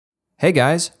Hey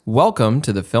guys, welcome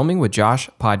to the Filming with Josh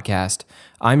podcast.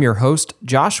 I'm your host,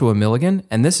 Joshua Milligan,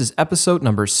 and this is episode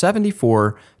number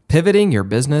 74, Pivoting Your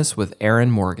Business with Aaron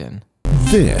Morgan.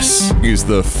 This is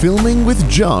the Filming with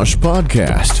Josh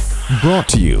podcast, brought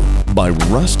to you by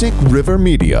Rustic River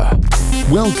Media.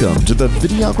 Welcome to the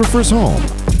videographer's home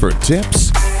for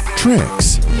tips,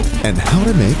 tricks, and how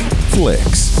to make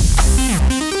flicks.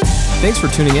 Thanks for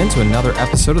tuning in to another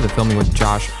episode of the Filming with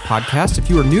Josh podcast. If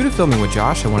you are new to Filming with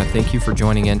Josh, I want to thank you for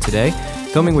joining in today.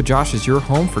 Filming with Josh is your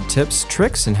home for tips,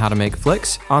 tricks, and how to make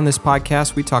flicks. On this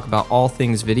podcast, we talk about all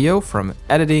things video, from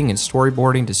editing and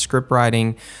storyboarding to script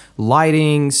writing,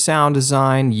 lighting, sound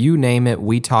design, you name it,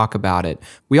 we talk about it.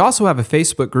 We also have a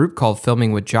Facebook group called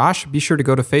Filming with Josh. Be sure to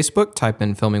go to Facebook, type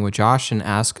in Filming with Josh, and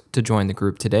ask to join the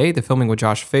group today. The Filming with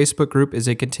Josh Facebook group is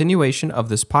a continuation of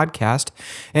this podcast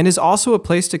and is also a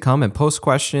place to come and post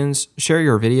questions, share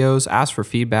your videos, ask for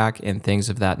feedback, and things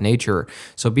of that nature.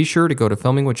 So be sure to go to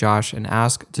Filming with Josh and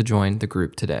ask to join the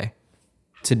group today.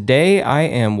 Today, I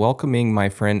am welcoming my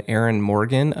friend Aaron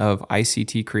Morgan of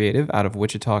ICT Creative out of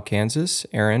Wichita, Kansas.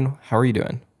 Aaron, how are you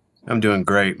doing? I'm doing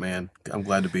great, man. I'm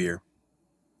glad to be here.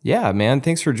 Yeah, man.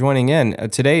 Thanks for joining in.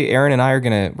 Today, Aaron and I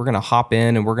are we're gonna hop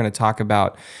in and we're gonna talk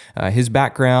about his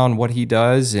background, what he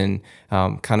does, and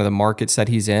kind of the markets that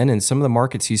he's in, and some of the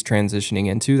markets he's transitioning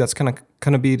into. That's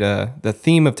gonna be the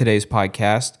theme of today's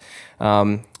podcast.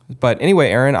 But anyway,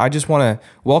 Aaron, I just want to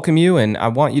welcome you, and I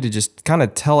want you to just kind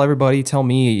of tell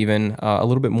me even a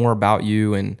little bit more about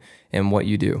you and what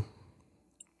you do.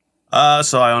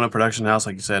 So I own a production house,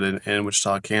 like you said, in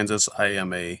Wichita, Kansas. I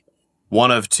am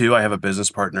one of two. I have a business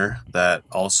partner that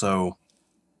also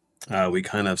we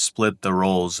kind of split the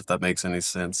roles, if that makes any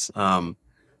sense.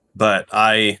 But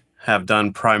I have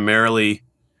done primarily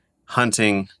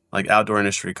hunting, like outdoor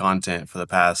industry content, for the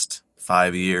past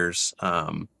 5 years.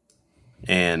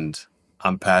 And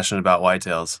I'm passionate about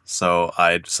whitetails, so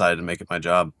I decided to make it my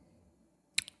job.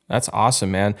 That's awesome,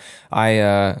 man.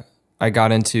 I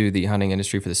got into the hunting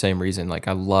industry for the same reason. Like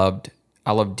I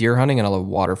love deer hunting and I love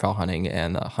waterfowl hunting,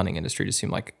 and the hunting industry just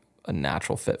seemed like a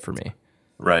natural fit for me.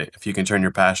 Right. If you can turn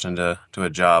your passion into a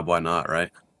job, why not,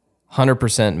 right?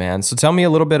 100%, man. So tell me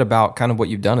a little bit about kind of what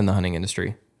you've done in the hunting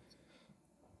industry.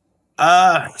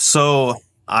 So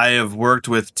I have worked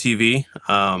with TV.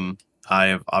 I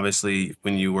have obviously,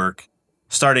 when you work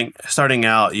starting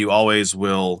out, you always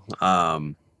will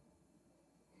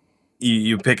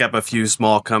you pick up a few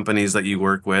small companies that you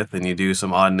work with, and you do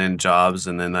some odd and end jobs,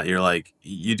 and then that you're like,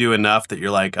 you do enough that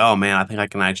you're like, oh man, I think I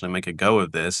can actually make a go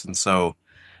of this. And so you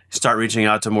start reaching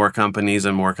out to more companies,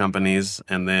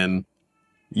 and then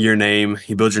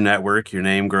you build your network, your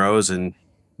name grows, and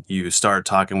you start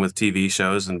talking with TV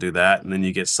shows and do that, and then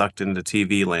you get sucked into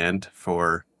TV land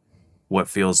for what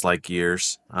feels like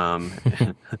years. And,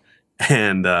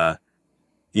 so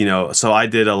I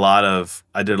did a lot of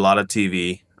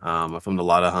TV. I filmed a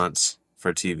lot of hunts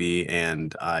for TV,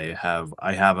 and I have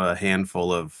a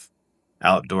handful of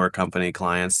outdoor company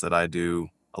clients that I do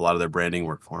a lot of their branding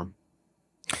work for them.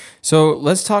 So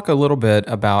let's talk a little bit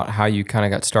about how you kind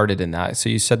of got started in that. So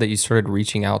you said that you started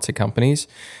reaching out to companies.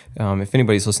 If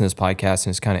anybody's listening to this podcast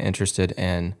and is kind of interested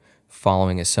in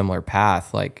following a similar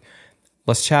path, like,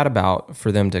 let's chat about,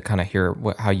 for them to kind of hear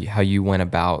how you went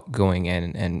about going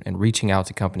in and reaching out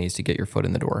to companies to get your foot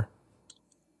in the door.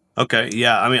 Okay,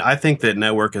 yeah. I mean, I think that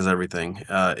network is everything.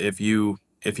 If you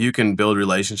can build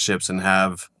relationships and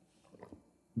have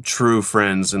true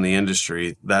friends in the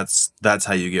industry, that's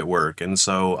how you get work. And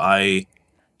so I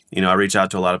reach out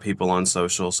to a lot of people on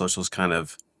social. Social's kind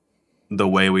of the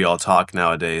way we all talk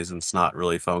nowadays, and it's not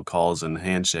really phone calls and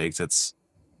handshakes. It's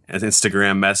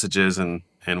Instagram messages and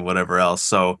whatever else.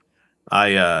 So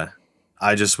I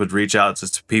just would reach out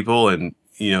to people, and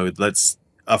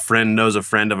a friend knows a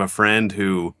friend of a friend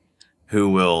who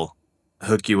will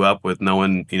hook you up with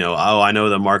knowing, oh, I know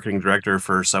the marketing director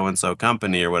for so-and-so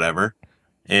company or whatever.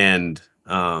 And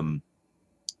I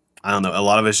don't know, a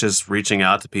lot of it's just reaching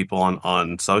out to people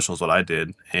on social is what I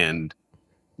did, and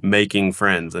making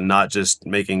friends, and not just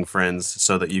making friends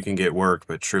so that you can get work,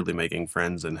 but truly making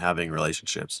friends and having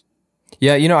relationships.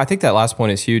 Yeah, I think that last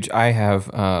point is huge. I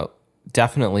have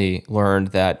definitely learned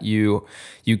that you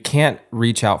can't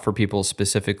reach out for people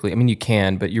specifically. I mean, you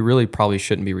can, but you really probably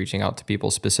shouldn't be reaching out to people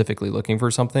specifically looking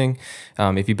for something.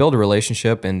 If you build a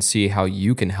relationship and see how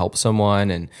you can help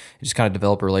someone and just kind of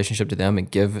develop a relationship to them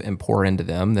and give and pour into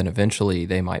them, then eventually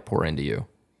they might pour into you.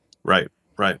 Right.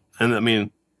 And I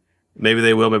mean, maybe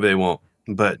they will, maybe they won't.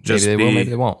 But maybe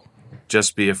they won't.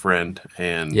 Just be a friend,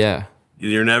 and yeah.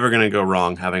 You're never going to go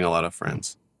wrong having a lot of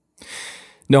friends.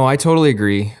 No, I totally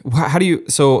agree. How do you?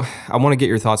 So I want to get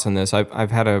your thoughts on this.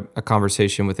 I've had a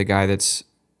conversation with a guy that's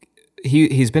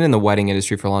he's been in the wedding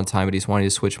industry for a long time, but he's wanting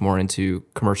to switch more into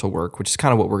commercial work, which is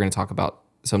kind of what we're going to talk about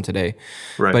some today.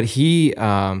 Right. But he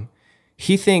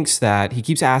thinks that he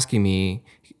keeps asking me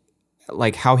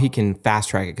like how he can fast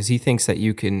track it because he thinks that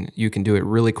you can do it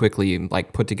really quickly,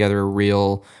 like put together a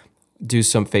reel, do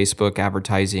some Facebook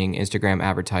advertising, Instagram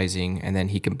advertising, and then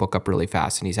he can book up really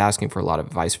fast. And he's asking for a lot of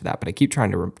advice for that. But I keep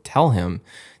trying to tell him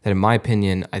that, in my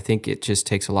opinion, I think it just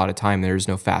takes a lot of time. There's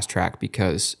no fast track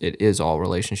because it is all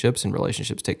relationships, and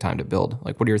relationships take time to build.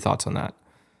 Like, what are your thoughts on that?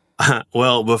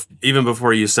 Well, even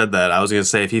before you said that, I was going to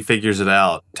say, if he figures it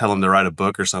out, tell him to write a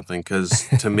book or something. Because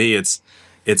to me,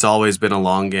 it's always been a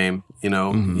long game. You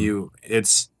know,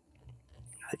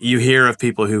 you hear of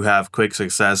people who have quick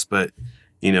success, but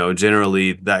you know,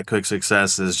 generally that quick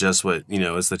success is just what, you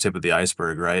know, it's the tip of the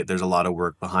iceberg, right? There's a lot of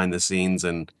work behind the scenes.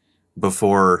 And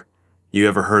before you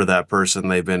ever heard of that person,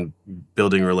 they've been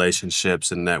building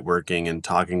relationships and networking and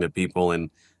talking to people and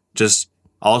just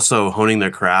also honing their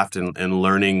craft and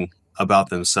learning about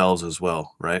themselves as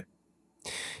well, right?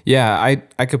 Yeah,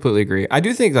 I completely agree. I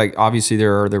do think, like, obviously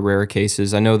there are the rare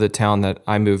cases. I know the town that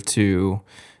I moved to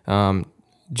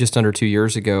just under 2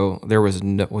 years ago, there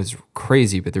was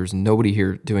crazy, but there was nobody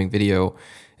here doing video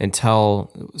until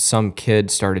some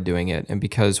kid started doing it. And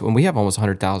because when we have almost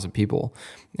 100,000 people,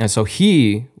 and so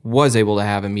he was able to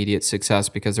have immediate success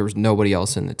because there was nobody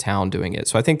else in the town doing it.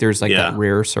 So I think there's like that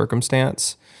rare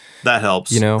circumstance. That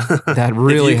helps. You know, that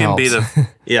really helps.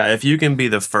 If you can be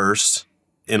the first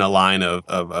in a line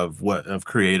of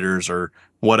creators or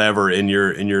whatever in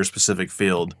your specific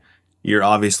field, you're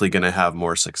obviously going to have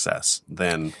more success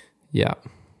than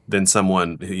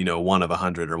someone who, you know, one of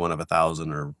 100 or one of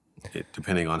 1,000, or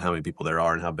depending on how many people there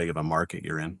are and how big of a market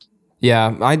you're in.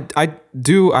 Yeah,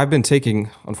 I've been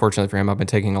taking, unfortunately for him, I've been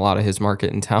taking a lot of his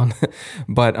market in town,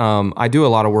 but I do a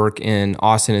lot of work in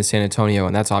Austin and San Antonio,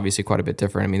 and that's obviously quite a bit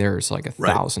different. I mean, there's like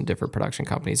 1,000 different production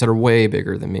companies that are way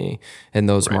bigger than me in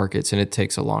those markets, and it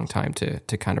takes a long time to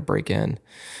kind of break in.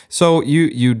 So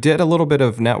you did a little bit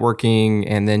of networking,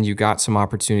 and then you got some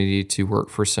opportunity to work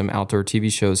for some outdoor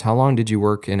TV shows. How long did you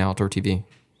work in outdoor TV?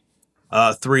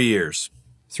 3 years.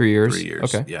 3 years? 3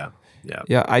 years. Okay.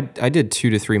 Yeah, I did 2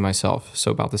 to 3 myself,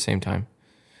 so about the same time.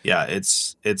 Yeah,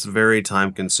 it's very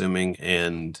time consuming,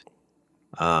 and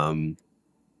I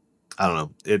don't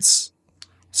know. It's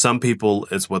some people,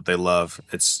 it's what they love.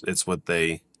 It's what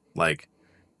they like.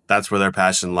 That's where their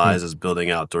passion lies, is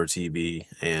building outdoor TV,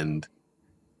 and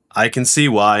I can see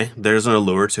why. There's an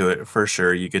allure to it for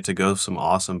sure. You get to go some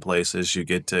awesome places. You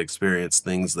get to experience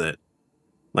things that,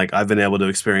 like, I've been able to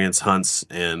experience hunts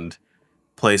and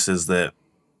places that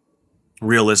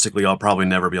realistically I'll probably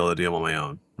never be able to do on my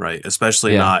own, right?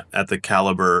 Especially not at the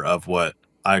caliber of what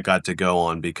I got to go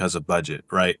on because of budget,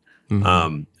 right?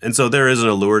 And so there is an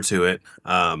allure to it.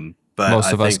 But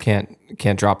most of us can't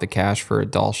drop the cash for a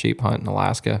Dall sheep hunt in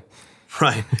Alaska.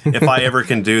 Right. If I ever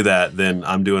can do that, then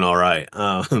I'm doing all right.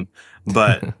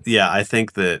 But yeah, I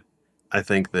think that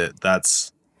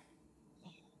that's,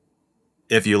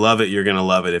 if you love it, you're going to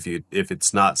love it. If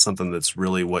it's not something that's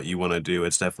really what you want to do,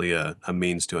 it's definitely a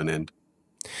means to an end.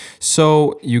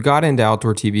 So you got into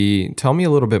outdoor TV. Tell me a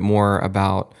little bit more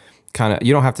about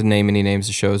you don't have to name any names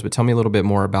of shows, but tell me a little bit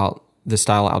more about the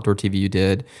style of outdoor TV you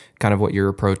did, kind of what your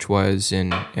approach was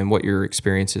and what your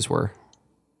experiences were.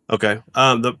 Okay.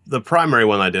 The primary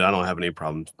one I did, I don't have any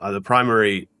problems. The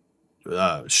primary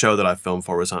show that I filmed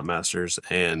for was Hunt Masters.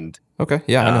 And okay.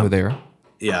 Yeah, I know who they are.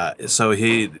 Yeah. So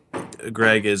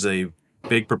Greg is a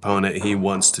big proponent. He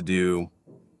wants to do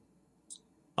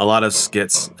a lot of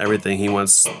skits, everything. He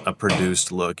wants a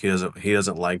produced look. He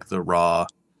doesn't like the raw,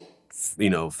 you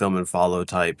know, film and follow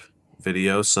type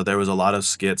videos. So there was a lot of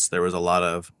skits. There was a lot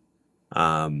of,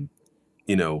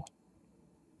 you know,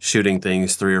 shooting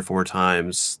things 3 or 4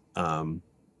 times. And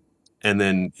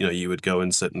then, you know, you would go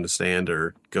and sit in the stand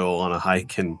or go on a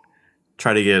hike and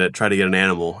try to get an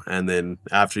animal. And then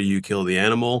after you kill the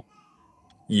animal,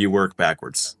 you work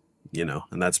backwards, you know,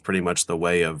 and that's pretty much the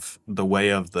way of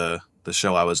the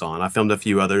show I was on. I filmed a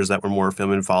few others that were more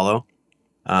film and follow.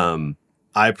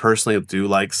 I personally do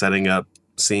like setting up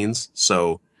scenes.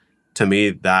 So to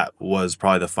me, that was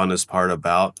probably the funnest part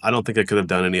about. I don't think I could have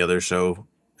done any other show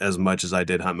as much as I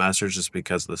did Hunt Masters, just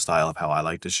because of the style of how I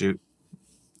like to shoot.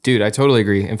 Dude, I totally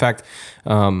agree. In fact,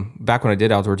 back when I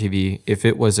did outdoor TV, if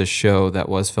it was a show that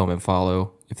was film and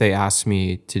follow, if they asked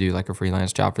me to do like a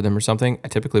freelance job for them or something, I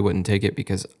typically wouldn't take it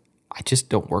because I just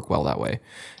don't work well that way.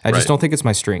 I just don't think it's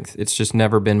my strength. It's just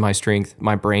never been my strength.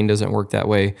 My brain doesn't work that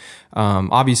way.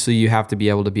 Obviously, you have to be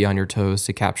able to be on your toes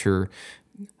to capture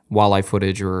wildlife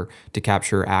footage or to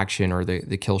capture action or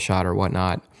the kill shot or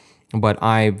whatnot. But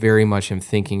I very much am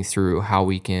thinking through how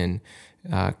we can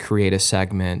create a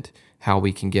segment, how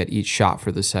we can get each shot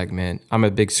for the segment. I'm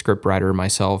a big script writer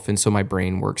myself, and so my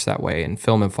brain works that way. And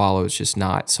film and follow is just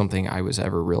not something I was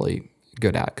ever really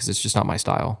good at because it's just not my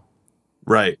style.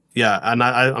 Right. Yeah. And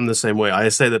I'm the same way.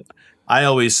 I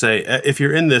always say, if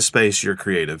you're in this space, you're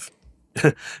creative.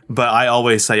 But I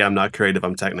always say I'm not creative,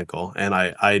 I'm technical. And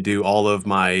I do all of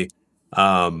my,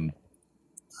 all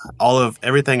of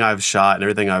everything I've shot and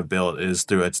everything I've built is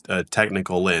through a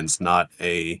technical lens, not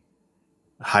a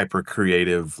hyper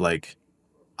creative. Like,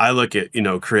 I look at,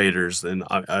 creators and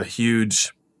a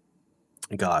huge,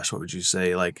 gosh, what would you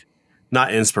say? Like,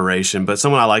 not inspiration, but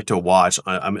someone I like to watch.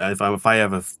 If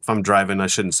I'm driving, I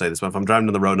shouldn't say this, but if I'm driving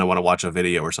down the road and I want to watch a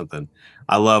video or something,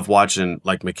 I love watching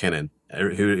like McKinnon.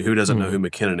 Who doesn't know who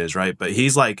McKinnon is, right? But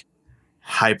he's like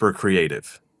hyper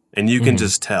creative, and you can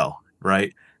just tell,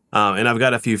 right? And I've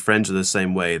got a few friends who are the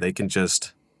same way. They're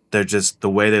just the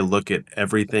way they look at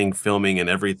everything filming and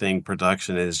everything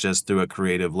production is just through a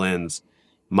creative lens.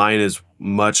 Mine is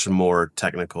much more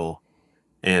technical,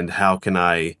 and how can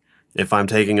I? If I'm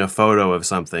taking a photo of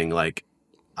something, like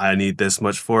I need this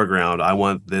much foreground, I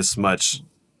want this much,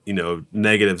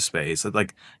 negative space.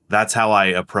 Like that's how I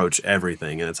approach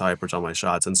everything, and that's how I approach all my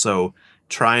shots. And so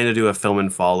trying to do a film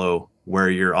and follow where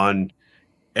you're on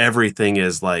everything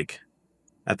is like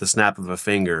at the snap of a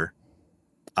finger,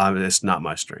 it's not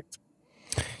my strength.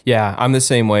 Yeah, I'm the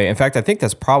same way. In fact, I think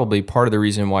that's probably part of the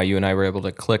reason why you and I were able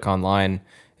to click online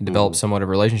and develop somewhat of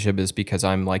a relationship is because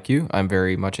I'm like you. I'm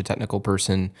very much a technical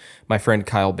person. My friend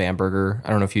Kyle Bamberger, I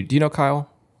don't know if do you know Kyle?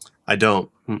 I don't.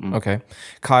 Mm-mm. Okay.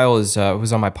 Kyle was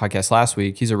on my podcast last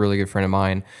week. He's a really good friend of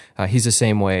mine. He's the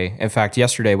same way. In fact,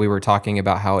 yesterday we were talking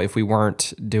about how if we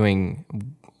weren't doing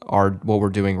what we're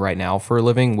doing right now for a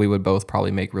living, we would both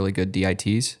probably make really good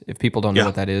DITs. If people don't know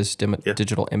what that is,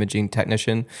 digital imaging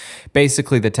technician,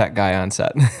 basically the tech guy on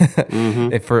set.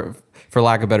 For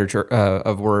lack of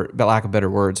better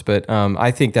words, but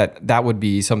I think that would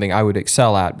be something I would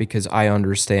excel at because I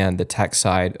understand the tech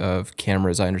side of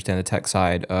cameras, I understand the tech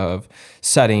side of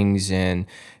settings and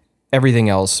everything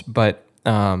else. But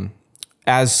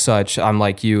as such, I'm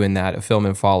like you in that a film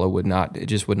and follow would not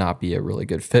be a really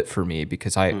good fit for me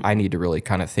because I need to really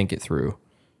kind of think it through.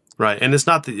 Right, and it's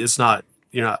not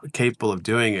you're not capable of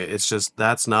doing it. It's just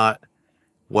that's not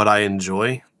what I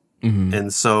enjoy,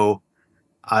 and so.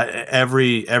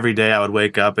 Every day I would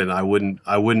wake up and I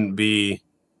wouldn't be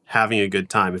having a good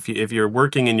time. If you're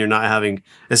working and you're not having,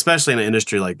 especially in an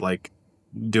industry like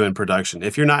doing production,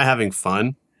 if you're not having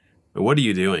fun, what are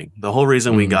you doing? The whole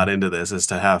reason we got into this is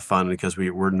to have fun because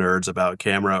we're nerds about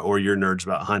camera, or you're nerds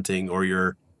about hunting, or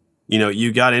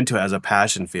you got into it as a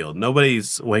passion field. Nobody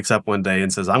wakes up one day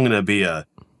and says, I'm going to be a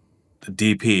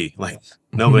DP. Like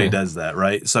nobody does that.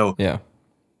 Right. So yeah.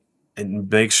 And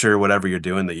make sure whatever you're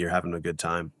doing that you're having a good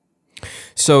time.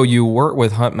 So you worked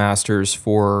with Huntmasters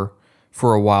for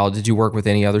a while. Did you work with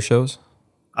any other shows?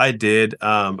 I did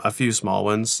a few small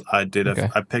ones. I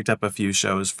picked up a few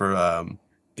shows for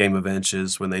Game of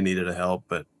Inches when they needed a help,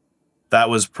 but that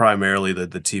was primarily the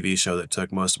TV show that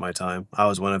took most of my time. I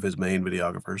was one of his main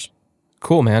videographers.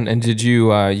 Cool, man. And did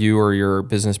you or your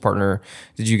business partner,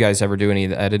 did you guys ever do any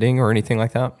of the editing or anything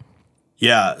like that?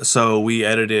 Yeah, so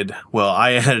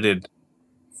I edited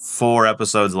 4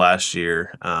 episodes last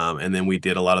year, and then we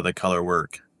did a lot of the color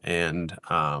work. And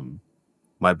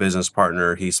my business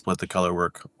partner, he split the color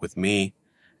work with me.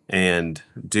 And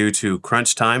due to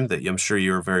crunch time that I'm sure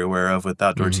you're very aware of with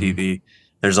outdoor TV,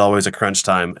 there's always a crunch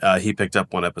time. He picked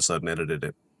up 1 episode and edited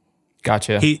it.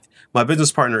 Gotcha. My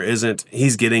business partner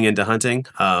he's getting into hunting.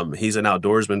 He's an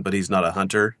outdoorsman, but he's not a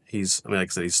hunter. Like I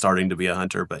said, he's starting to be a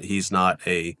hunter, but he's not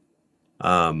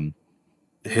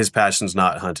his passion's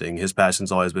not hunting. His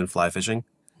passion's always been fly fishing.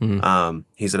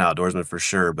 He's an outdoorsman for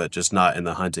sure, but just not in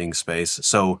the hunting space.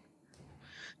 So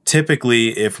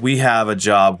typically if we have a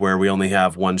job where we only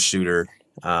have 1 shooter,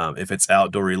 if it's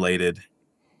outdoor related,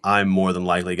 I'm more than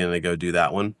likely going to go do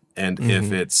that one. And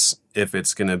if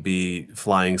it's going to be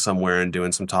flying somewhere and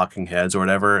doing some talking heads or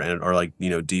whatever, or like,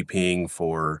 DPing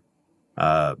for,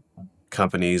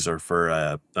 companies or for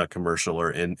a commercial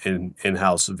or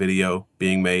in-house video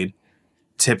being made,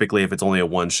 typically if it's only a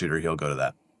 1 shooter, he'll go to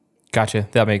that. Gotcha.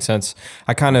 That makes sense.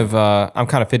 I'm kind of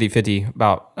 50-50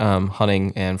 about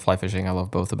hunting and fly fishing. I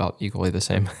love both about equally the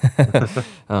same.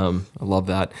 I love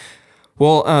that.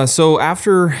 Well, so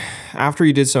after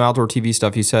you did some outdoor TV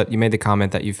stuff, you made the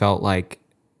comment that you felt like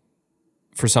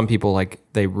for some people, like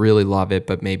they really love it,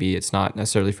 but maybe it's not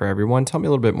necessarily for everyone. Tell me a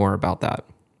little bit more about that.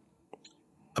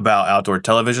 About outdoor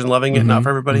television loving it, not for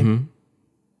everybody?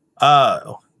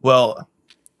 Well,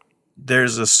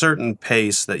 there's a certain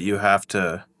pace that you have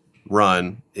to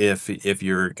run if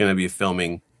you're going to be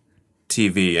filming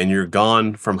TV and you're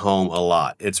gone from home a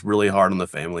lot. It's really hard on the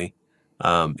family.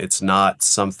 It's not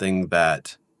something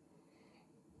that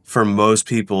for most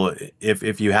people,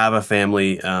 if you have a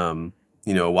family, a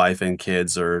wife and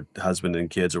kids or husband and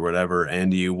kids or whatever,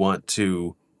 and you want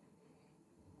to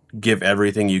give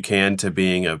everything you can to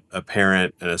being a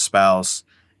parent and a spouse,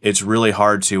 it's really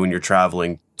hard to when you're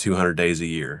traveling 200 days a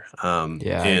year. Yeah,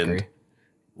 I And agree.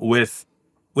 with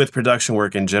production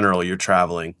work in general, you're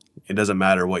traveling. It doesn't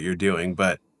matter what you're doing,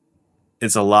 but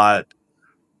it's a lot.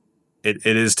 It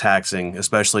is taxing,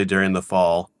 especially during the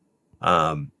fall.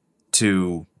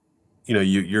 To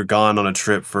you're gone on a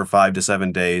trip for 5 to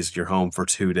 7 days. You're home for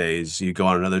 2 days. You go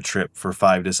on another trip for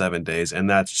 5 to 7 days, and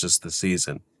that's just the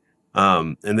season.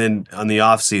 And then on the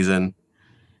off season,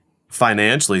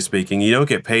 financially speaking, you don't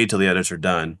get paid till the edits are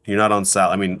done. You're not on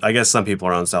salary. I mean, I guess some people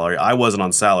are on salary. I wasn't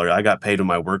on salary. I got paid when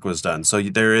my work was done. So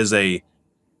there is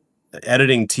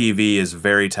editing TV is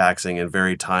very taxing and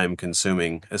very time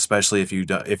consuming, especially if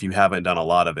you haven't done a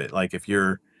lot of it. Like if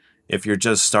you're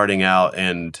just starting out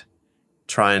and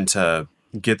trying to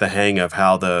get the hang of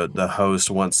how the host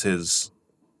wants his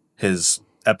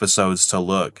episodes to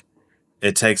look,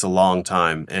 it takes a long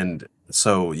time. And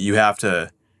so you have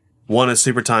to, one, is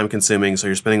super time consuming. So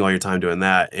you're spending all your time doing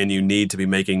that, and you need to be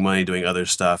making money doing other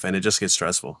stuff. And it just gets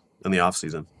stressful in the off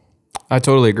season. I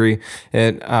totally agree.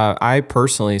 And I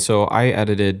personally, so I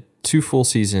edited 2 full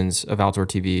seasons of outdoor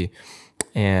TV,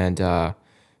 and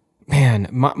man,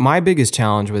 my biggest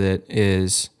challenge with it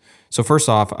is, so first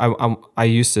off, I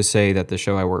used to say that the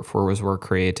show I worked for was where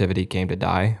creativity came to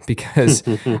die, because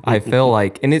I feel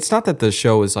like, and it's not that the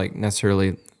show is like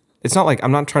necessarily, it's not like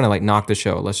I'm not trying to like knock the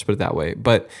show, let's just put it that way,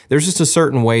 but there's just a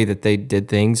certain way that they did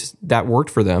things that worked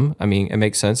for them. I mean, it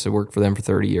makes sense. It worked for them for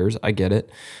 30 years. I get it.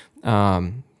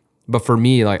 But for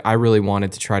me, like, I really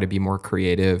wanted to try to be more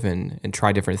creative and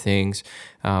try different things.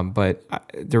 But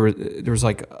there was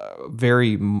like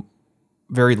very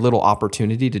little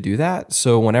opportunity to do that.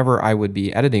 So whenever I would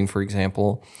be editing, for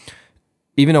example,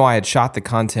 even though I had shot the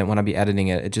content, when I'd be editing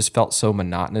it, it just felt so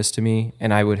monotonous to me,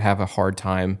 and I would have a hard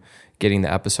time getting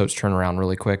the episodes turned around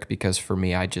really quick, because for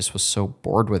me, I just was so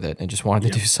bored with it and just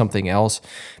wanted to do something else,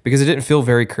 because it didn't feel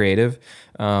very creative.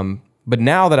 But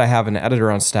now that I have an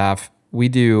editor on staff, we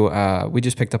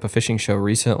just picked up a fishing show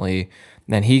recently,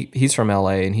 and he's from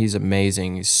LA, and he's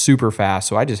amazing. He's super fast.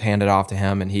 So I just hand it off to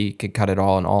him, and he could cut it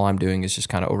all. And all I'm doing is just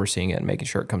kind of overseeing it and making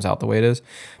sure it comes out the way it is.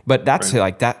 But that's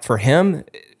like that for him.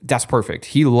 That's perfect.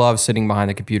 He loves sitting behind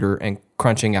the computer and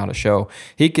crunching out a show.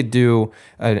 He could do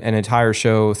an entire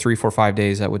show, 3, 4, 5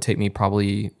 days that would take me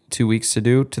probably 2 weeks to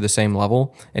do, to the same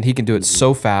level. And he can do it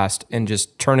so fast and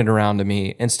just turn it around to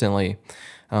me instantly.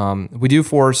 We do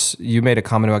force, you made a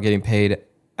comment about getting paid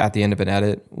at the end of an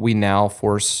edit. We now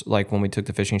force, like when we took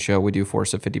the fishing show, we do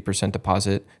force a 50%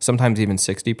 deposit, sometimes even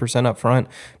 60% up front,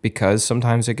 because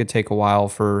sometimes it could take a while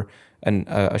for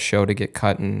a show to get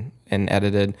cut and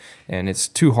edited, and it's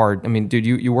too hard. I mean, dude,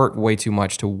 you work way too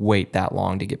much to wait that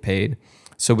long to get paid.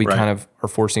 So we kind of are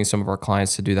forcing some of our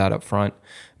clients to do that up front.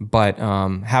 But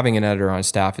having an editor on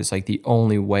staff is like the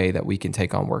only way that we can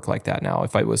take on work like that now.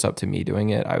 If it was up to me doing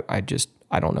it, I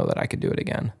don't know that I could do it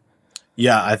again.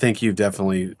 Yeah, I think you've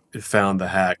definitely found the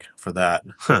hack for that.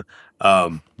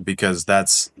 Because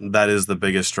that is the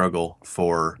biggest struggle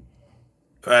for,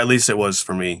 at least it was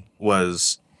for me,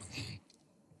 was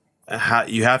how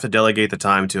you have to delegate the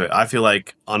time to it. I feel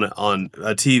like on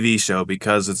a TV show,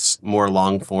 because it's more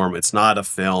long form, it's not a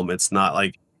film. It's not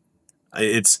like,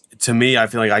 it's, to me, I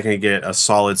feel like I can get a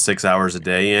solid 6 hours a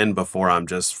day in before I'm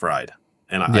just fried,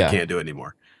 and I can't do it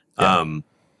anymore. Yeah.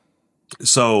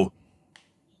 So,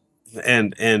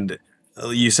 and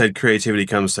you said creativity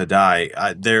comes to die.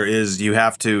 You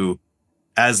have to,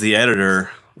 as the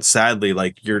editor, sadly,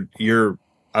 like you're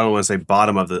I don't want to say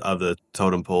bottom of the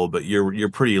totem pole, but you're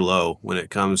pretty low when it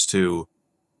comes to,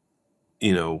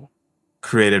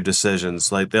 creative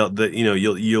decisions. Like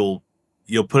you'll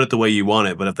put it the way you want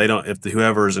it, but if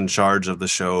whoever is in charge of the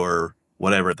show or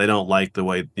whatever, if they don't like the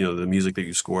way, the music that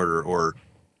you scored, or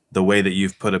the way that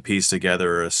you've put a piece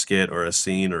together, or a skit or a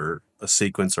scene or a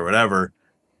sequence or whatever,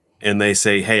 and they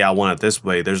say, hey, I want it this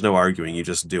way, there's no arguing, you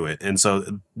just do it. And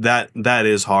so that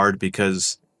is hard,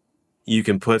 because you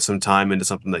can put some time into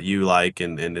something that you like,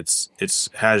 and it's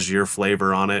has your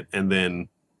flavor on it, and then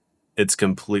it's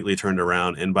completely turned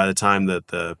around. And by the time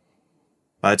the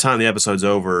episode's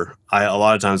over, a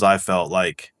lot of times I felt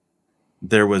like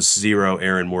there was zero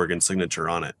Aaron Morgan signature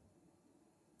on it.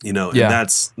 And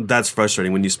that's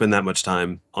frustrating when you spend that much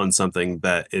time on something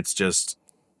that it's just,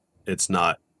 it's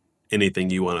not anything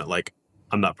you want to like.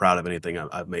 I'm not proud of anything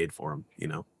I've made for them, you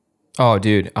know? Oh,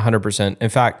 dude, 100%. In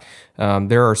fact,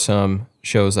 there are some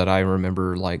shows that I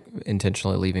remember like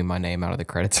intentionally leaving my name out of the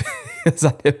credits because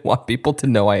I didn't want people to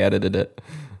know I edited it.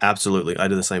 Absolutely. I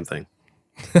do the same thing.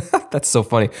 That's so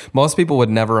funny. Most people would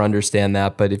never understand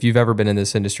that, but if you've ever been in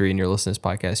this industry and you're listening to this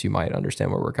podcast, you might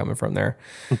understand where we're coming from there.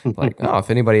 Like, oh, if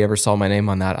anybody ever saw my name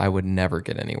on that, I would never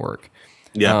get any work.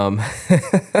 Yeah.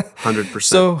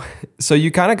 100%. So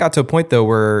you kind of got to a point though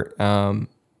where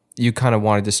you kind of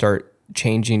wanted to start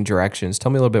changing directions.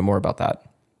 Tell me a little bit more about that.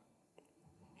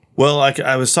 Well, like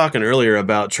I was talking earlier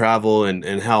about travel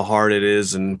and how hard it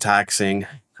is and taxing.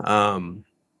 And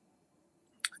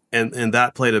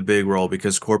that played a big role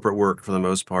because corporate work for the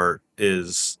most part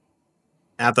is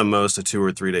at the most a 2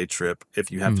 or 3 day trip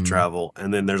if you have to travel.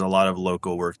 And then there's a lot of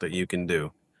local work that you can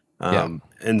do.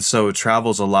 And so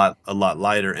travel's a lot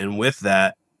lighter. And with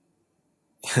that,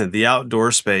 the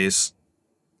outdoor space,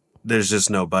 there's just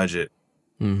no budget.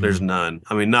 There's none.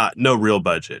 I mean, no real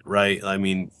budget, right? I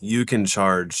mean, you can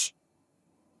charge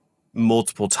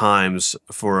multiple times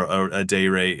for a day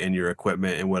rate and your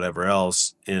equipment and whatever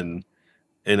else in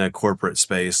a corporate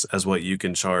space as what you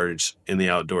can charge in the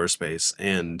outdoor space.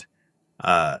 And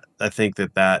I think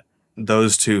that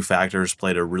those two factors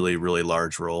played a really, really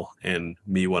large role in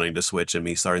me wanting to switch and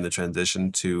me starting the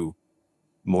transition to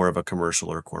more of a commercial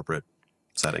or corporate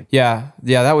setting. Yeah,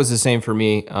 that was the same for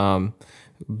me.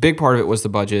 Big part of it was the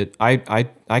budget. I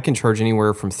can charge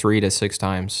anywhere from 3 to 6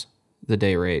 times the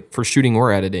day rate for shooting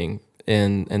or editing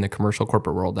in the commercial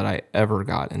corporate world that I ever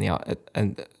got in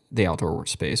the outdoor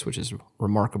space, which is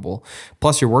remarkable.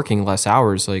 Plus, you're working less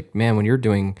hours. Like, man, when you're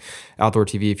doing outdoor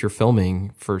TV, if you're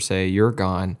filming for, say, You're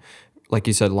Gone, like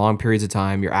you said, long periods of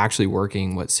time, you're actually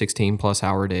working 16 plus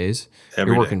hour days.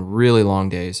 You're working really long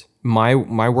days. My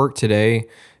work today,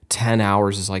 10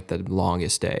 hours is like the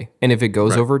longest day. And if it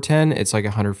goes over 10, it's like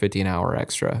 150 an hour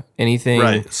extra. Anything.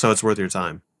 Right. So it's worth your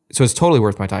time. So it's totally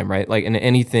worth my time, right? Like, and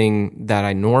anything that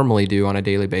I normally do on a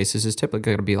daily basis is typically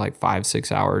going to be like 5-6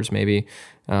 hours, maybe,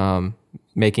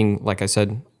 making, like I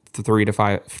said, 3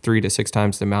 to 6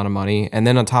 times the amount of money. And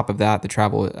then on top of that, the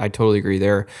travel, I totally agree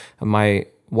there. My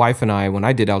wife and I, when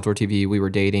I did outdoor TV, we were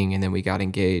dating and then we got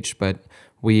engaged, but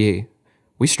we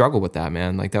struggled with that,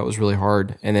 man. Like, that was really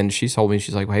hard. And then she told me,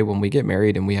 she's like, hey, when we get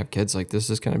married and we have kids, like, this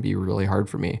is going to be really hard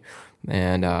for me.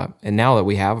 And now that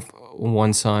we have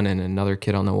one son and another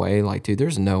kid on the way, like, dude,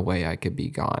 there's no way I could be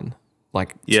gone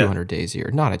like 200 days a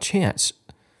year. Not a chance.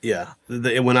 Yeah.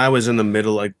 When I was in the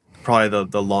middle, like probably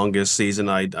the longest season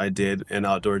I did in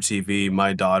outdoor TV,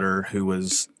 my daughter, who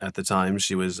was at the time,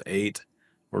 she was 8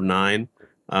 or 9.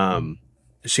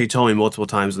 She told me multiple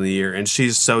times in the year, and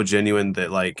she's so genuine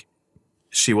that like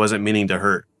she wasn't meaning to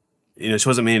hurt, she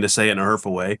wasn't meaning to say it in a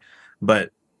hurtful way,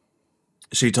 but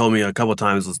she told me a couple of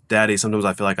times, Daddy, sometimes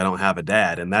I feel like I don't have a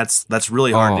dad. And that's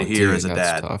really hard to hear as a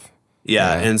dad. Tough.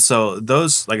 Yeah. And so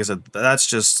those, like I said, that's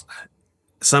just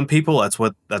some people, that's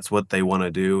what they want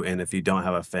to do. And if you don't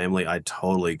have a family, I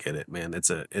totally get it, man. It's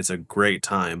a great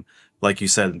time. Like you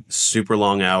said, super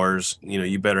long hours,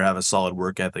 you better have a solid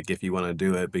work ethic if you want to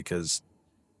do it because,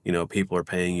 people are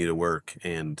paying you to work.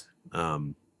 And,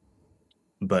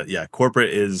 but yeah,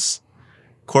 corporate's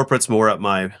more up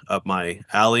my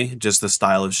alley, just the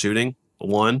style of shooting.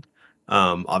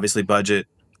 Obviously budget,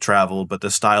 travel, but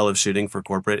the style of shooting for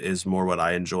corporate is more what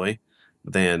I enjoy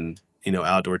than,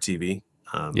 outdoor TV.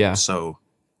 So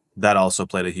that also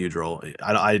played a huge role.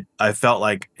 I felt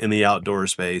like in the outdoor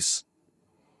space,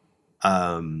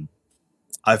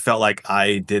 I felt like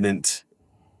I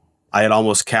had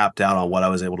almost capped out on what I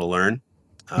was able to learn.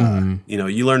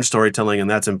 You learn storytelling, and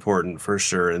that's important for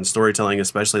sure. And storytelling,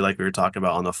 especially like we were talking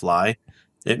about on the fly,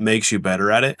 it makes you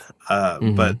better at it.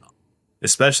 But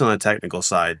especially on the technical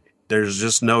side, there's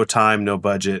just no time, no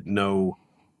budget, no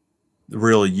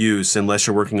real use unless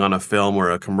you're working on a film or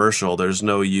a commercial. There's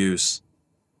no use.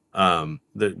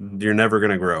 You're never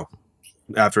going to grow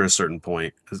after a certain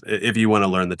point if you want to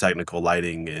learn the technical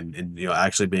lighting and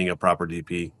actually being a proper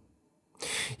DP.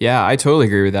 Yeah, I totally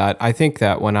agree with that. I think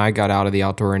that when I got out of the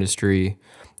outdoor industry,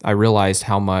 I realized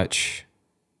how much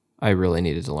I really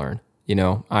needed to learn.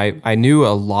 I knew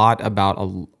a lot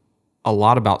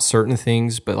about certain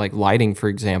things, but like lighting, for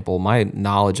example, my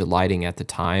knowledge of lighting at the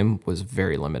time was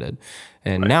very limited.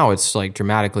 And now it's like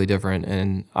dramatically different.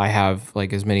 And I have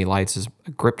like as many lights as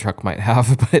a grip truck might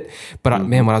have. But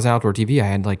man, when I was in outdoor TV, I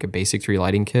had like a basic 3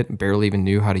 lighting kit, barely even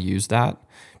knew how to use that.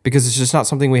 Because it's just not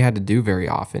something we had to do very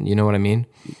often. You know what I mean?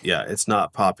 Yeah, it's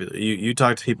not popular. You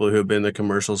talk to people who have been in the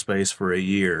commercial space for a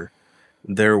year,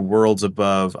 they're worlds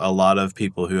above a lot of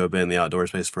people who have been in the outdoor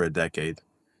space for a decade.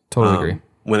 Totally agree.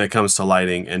 when it comes to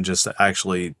lighting and just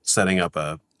actually setting up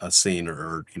a scene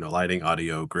or lighting,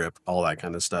 audio, grip, all that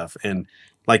kind of stuff. And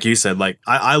like you said, like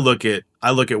I look at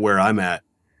where I'm at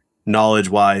knowledge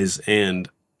wise, and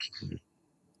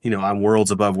I'm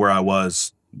worlds above where I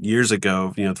was years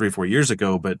ago, 3-4 years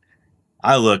ago, but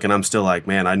I look and I'm still like,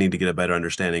 man, I need to get a better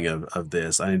understanding of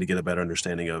this. I need to get a better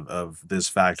understanding of this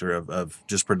factor of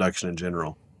just production in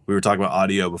general. We were talking about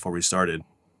audio before we started.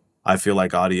 I feel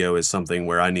like audio is something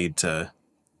where I need to,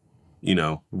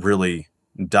 really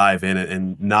dive in it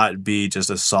and not be just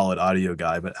a solid audio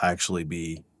guy, but actually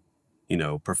be,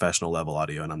 professional level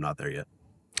audio. And I'm not there yet.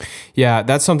 Yeah,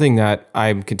 that's something that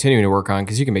I'm continuing to work on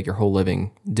because you can make your whole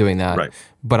living doing that. Right.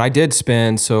 But I did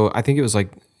spend, so I think it was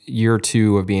like year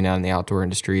 2 of being out in the outdoor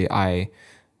industry. I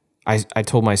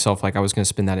told myself like I was going to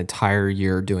spend that entire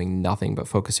year doing nothing but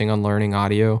focusing on learning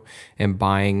audio and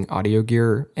buying audio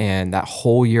gear. And that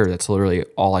whole year, that's literally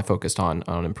all I focused on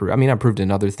improve. I mean, I improved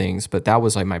in other things, but that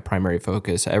was like my primary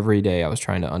focus. Every day I was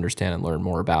trying to understand and learn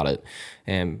more about it.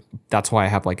 And that's why I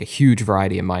have like a huge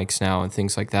variety of mics now and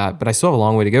things like that. But I still have a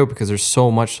long way to go because there's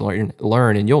so much to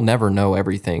learn and you'll never know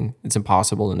everything. It's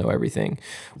impossible to know everything,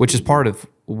 which is part of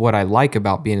what I like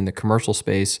about being in the commercial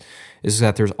space is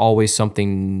that there's always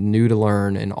something new to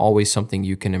learn and always something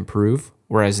you can improve.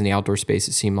 Whereas in the outdoor space,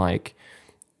 it seemed like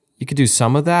you could do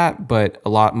some of that, but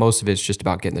most of it's just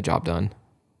about getting the job done.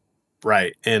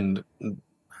 Right. And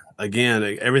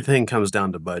again, everything comes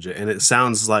down to budget, and it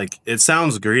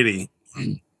sounds greedy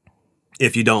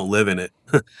if you don't live in it,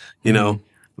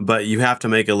 but you have to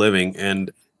make a living.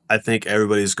 And I think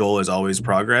everybody's goal is always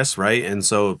progress, right? And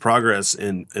so progress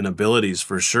in abilities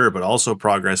for sure, but also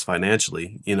progress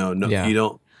financially.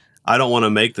 I don't want to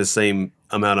make the same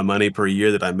amount of money per year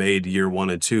that I made year 1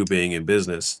 and 2 being in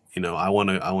business. I want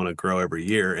to grow every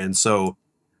year. And so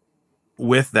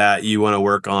with that, you want to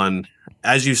work on,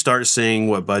 as you start seeing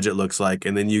what budget looks like,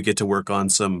 and then you get to work on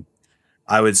some,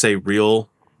 I would say, real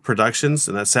productions.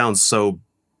 And that sounds so,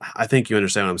 I think you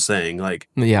understand what I'm saying. Like,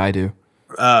 yeah, I do.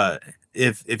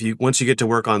 If you once you get to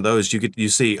work on those, you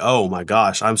see, oh my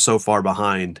gosh, I'm so far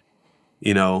behind.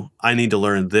 I need to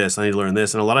learn this. I need to learn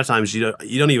this. And a lot of times you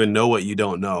don't even know what you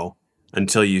don't know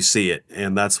until you see it.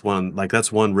 And that's one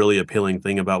really appealing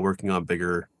thing about working on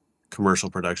bigger commercial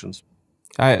productions.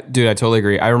 I totally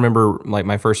agree. I remember like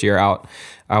my first year out,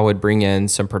 I would bring in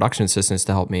some production assistants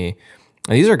to help me.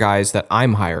 And these are guys that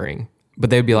I'm hiring, but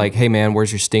they'd be like, hey man,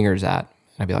 where's your stingers at?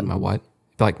 And I'd be like, my what?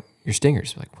 They'd be like, your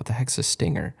stingers. Like, what the heck's a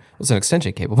stinger? It's an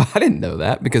extension cable, but I didn't know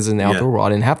that because in the outdoor world, I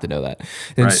didn't have to know that.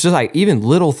 And it's just like even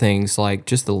little things like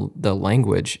just the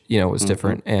language, was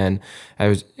different. And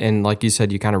like you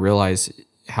said, you kind of realize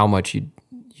how much you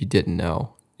didn't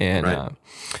know. And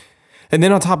and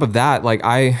then on top of that, like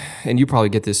and you probably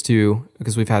get this too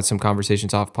because we've had some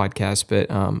conversations off podcast,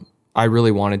 but I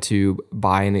really wanted to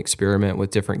buy and experiment with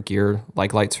different gear,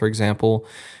 like lights, for example.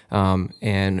 And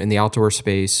in the outdoor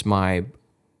space,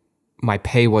 my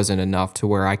pay wasn't enough to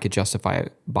where I could justify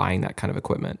buying that kind of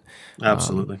equipment.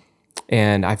 Absolutely.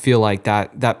 And I feel like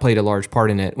that played a large part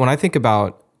in it. When I think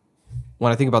about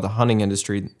the hunting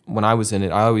industry, when I was in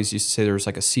it, I always used to say there was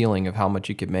like a ceiling of how much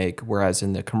you could make. Whereas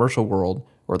in the commercial world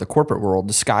or the corporate world,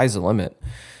 the sky's the limit.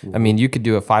 Mm-hmm. I mean, you could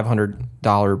do a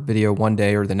 $500 video one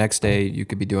day, or the next day you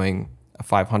could be doing a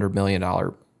 $500 million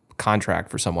contract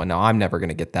for someone. Now I'm never going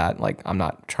to get that. Like, I'm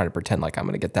not trying to pretend like I'm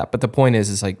going to get that. But the point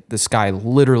is like the sky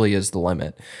literally is the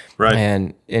limit. Right.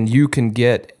 And you can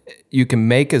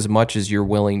make as much as you're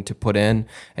willing to put in,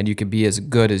 and you can be as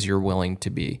good as you're willing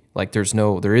to be. Like there is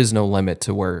no limit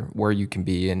to where you can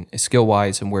be and skill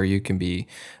wise and where you can be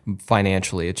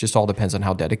financially. It just all depends on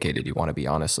how dedicated you want to be,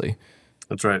 honestly.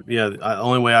 That's right. Yeah. The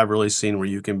only way I've really seen where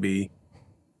you can be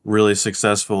really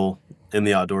successful in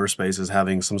the outdoor space is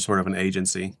having some sort of an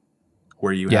agency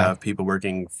where you have people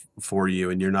working for you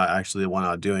and you're not actually the one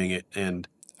out doing it. And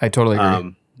I totally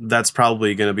agree. That's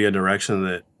probably going to be a direction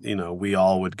that, we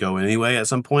all would go anyway at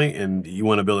some point. And you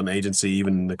want to build an agency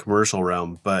even in the commercial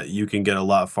realm, but you can get a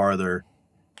lot farther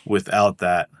without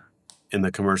that in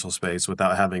the commercial space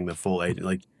without having the full agent.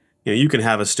 Like, you can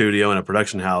have a studio and a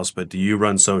production house, but do you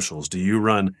run socials? Do you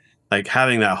run, like,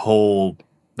 having that whole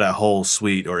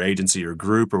suite or agency or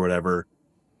group or whatever?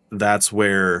 That's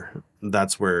where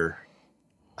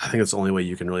I think it's the only way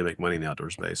you can really make money in the outdoor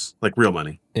space, like real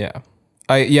money. Yeah.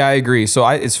 I agree. So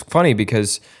it's funny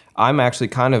because I'm actually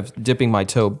kind of dipping my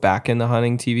toe back in the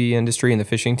hunting TV industry and the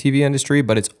fishing TV industry,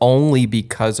 but it's only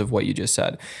because of what you just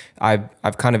said.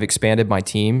 I've kind of expanded my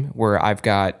team where I've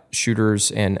got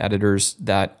shooters and editors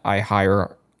that I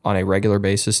hire on a regular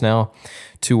basis now,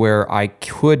 to where I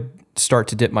could start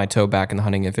to dip my toe back in the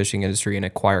hunting and fishing industry and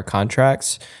acquire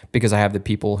contracts because I have the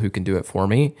people who can do it for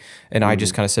me, and I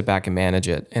just kind of sit back and manage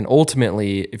it. And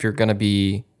ultimately, if you're going to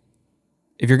be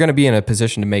in a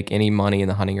position to make any money in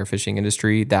the hunting or fishing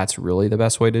industry, that's really the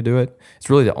best way to do it. It's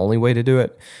really the only way to do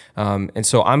it. And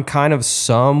so I'm kind of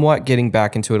somewhat getting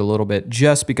back into it a little bit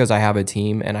just because I have a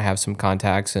team and I have some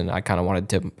contacts, and I kind of want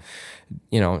to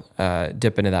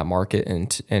dip into that market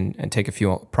and take a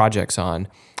few projects on.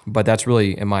 But that's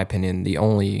really, in my opinion, the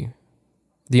only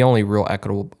real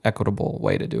equitable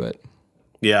way to do it.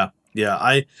 Yeah. Yeah.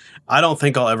 I don't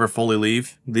think I'll ever fully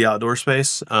leave the outdoor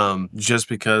space, just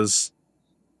because,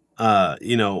 I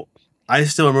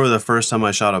still remember the first time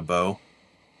I shot a bow,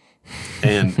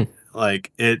 and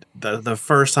like the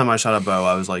first time I shot a bow,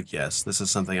 I was like, yes, this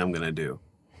is something I'm going to do.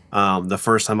 The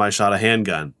first time I shot a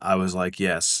handgun, I was like,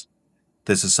 yes,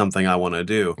 this is something I want to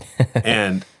do.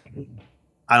 And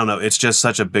I don't know, it's just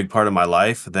such a big part of my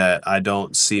life that I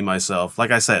don't see myself,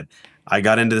 like I said, I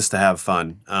got into this to have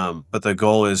fun. But the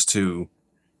goal is to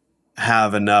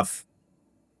have enough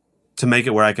to make it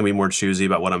where I can be more choosy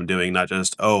about what I'm doing, not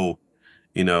just, this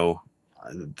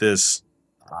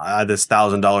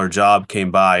 $1,000 job came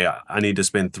by, I need to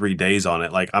spend 3 days on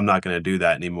it. Like, I'm not going to do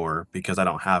that anymore because I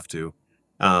don't have to,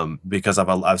 because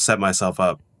I've set myself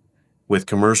up with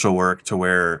commercial work to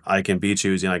where I can be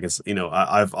choosy, and I can,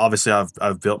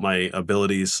 I've built my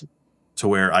abilities to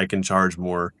where I can charge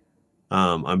more.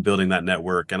 I'm building that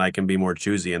network, and I can be more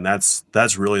choosy, and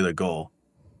that's really the goal.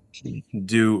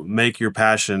 Make your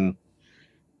passion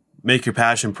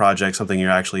project something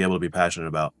you're actually able to be passionate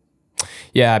about.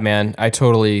 Yeah, man, I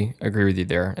totally agree with you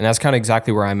there, and that's kind of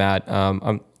exactly where I'm at.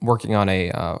 I'm working on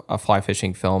a fly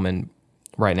fishing film, and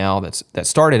right now that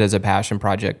started as a passion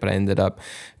project, but I ended up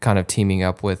kind of teaming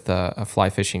up with a fly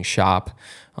fishing shop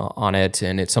on it,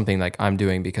 and it's something like I'm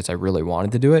doing because I really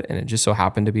wanted to do it, and it just so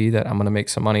happened to be that I'm going to make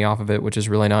some money off of it, which is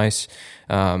really nice.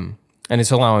 And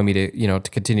it's allowing me to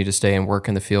continue to stay and work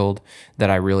in the field that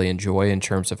I really enjoy in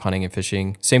terms of hunting and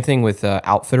fishing. Same thing with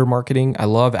outfitter marketing. I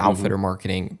love outfitter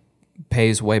marketing.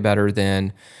 Pays way better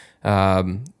than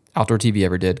Outdoor TV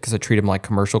ever did because I treat them like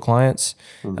commercial clients,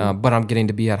 but I'm getting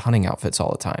to be at hunting outfits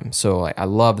all the time. So I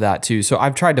love that too. So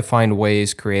I've tried to find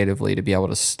ways creatively to be able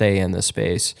to stay in this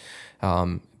space,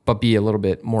 but be a little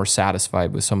bit more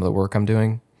satisfied with some of the work I'm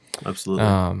doing.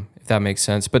 Absolutely. If that makes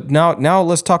sense. But now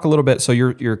let's talk a little bit. So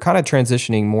you're kind of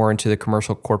transitioning more into the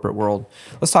commercial corporate world.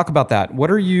 Let's talk about that.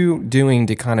 What are you doing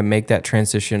to kind of make that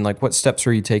transition? Like, what steps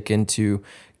are you taking to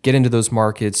get into those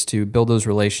markets, to build those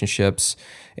relationships,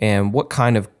 and what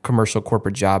kind of commercial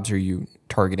corporate jobs are you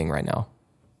targeting right now?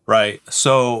 Right.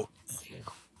 So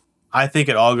I think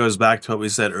it all goes back to what we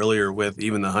said earlier with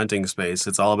even the hunting space.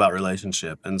 It's all about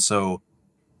relationship. And so,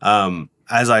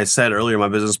 as I said earlier, my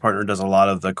business partner does a lot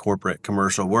of the corporate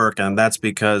commercial work, and that's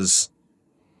because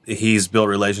he's built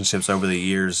relationships over the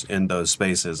years in those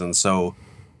spaces. And so,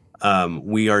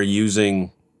 we are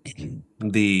using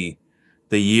the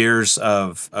years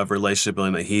of relationship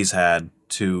building that he's had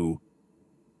to,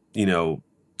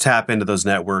 tap into those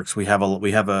networks. We have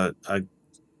a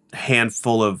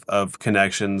handful of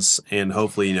connections, and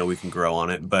hopefully, we can grow on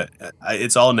it, but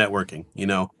it's all networking.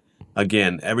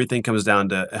 Again, everything comes down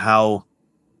to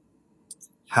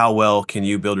how well can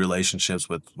you build relationships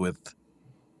with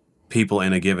people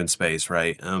in a given space,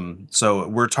 right? So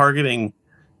we're targeting,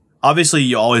 obviously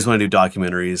you always want to do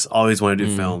documentaries, always want to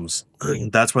do films.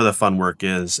 That's where the fun work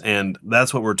is. And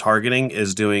that's what we're targeting,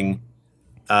 is doing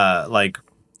like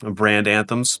brand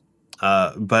anthems.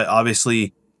 But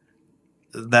obviously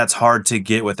that's hard to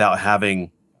get without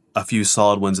having a few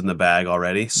solid ones in the bag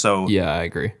already. So yeah, I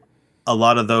agree. A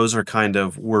lot of those are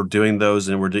we're doing those,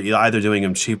 and we're either doing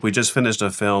them cheap. We just finished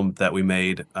a film that we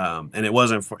made, and it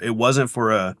wasn't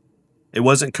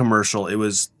commercial. It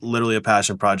was literally a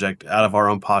passion project out of our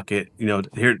own pocket.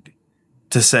 Here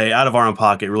to say out of our own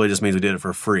pocket really just means we did it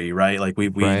for free, right? Like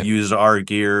we used our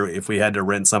gear. If we had to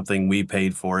rent something, we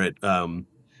paid for it. The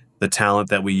talent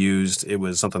that we used, it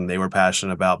was something they were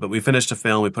passionate about. But we finished a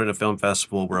film. We put it in a film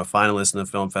festival. We're a finalist in the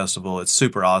film festival. It's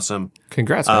super awesome.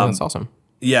 Congrats, man. That's awesome.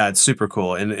 Yeah, it's super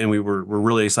cool, and we're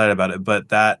really excited about it. But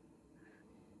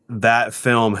that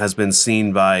film has been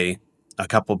seen by a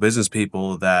couple business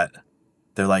people that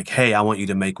they're like, hey, I want you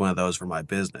to make one of those for my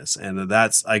business. And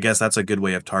I guess that's a good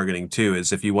way of targeting too,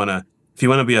 is if you want to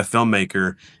be a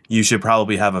filmmaker, you should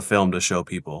probably have a film to show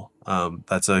people.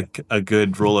 That's a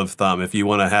good rule of thumb. If you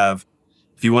want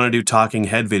to do talking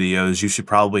head videos, you should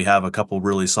probably have a couple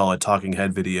really solid talking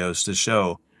head videos to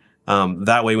show.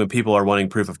 That way, when people are wanting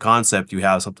proof of concept, you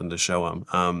have something to show them.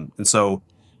 And so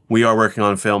we are working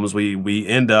on films. We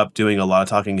end up doing a lot of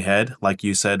talking head. Like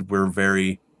you said, we're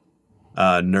very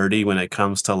nerdy when it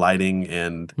comes to lighting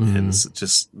and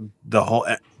just the whole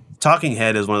talking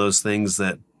head is one of those things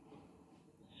that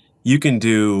you can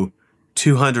do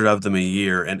 200 of them a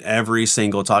year, and every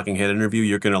single talking head interview,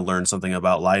 you're going to learn something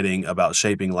about lighting, about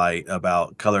shaping light,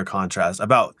 about color contrast,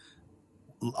 about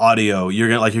audio. You're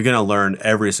gonna learn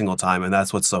every single time, and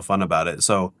that's what's so fun about it.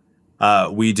 So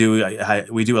we do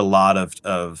a lot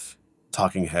of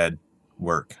talking head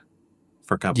work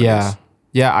for companies.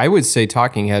 Yeah, I would say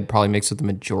talking head probably makes up the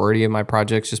majority of my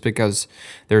projects just because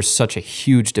there's such a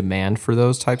huge demand for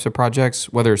those types of projects,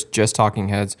 whether it's just talking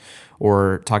heads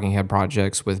or talking head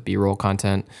projects with B-roll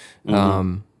content.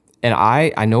 And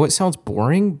I know it sounds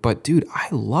boring, but dude, I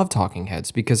love talking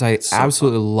heads because I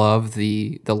absolutely love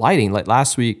the lighting. Like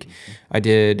last week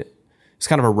it's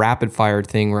kind of a rapid fire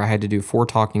thing where I had to do 4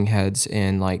 talking heads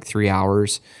in like 3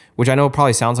 hours, which I know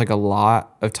probably sounds like a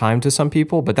lot of time to some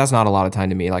people, but that's not a lot of time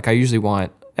to me. Like I usually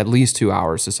want at least 2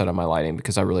 hours to set up my lighting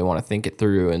because I really want to think it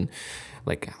through and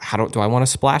like how do I want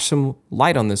to splash some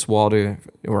light on this wall to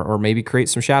or maybe create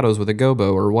some shadows with a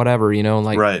gobo or whatever,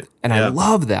 like right. And I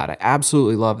love that. I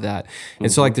absolutely love that.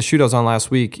 And so like the shoot I was on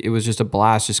last week, it was just a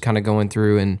blast just kind of going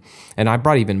through and I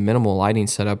brought even minimal lighting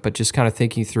setup, but just kind of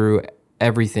thinking through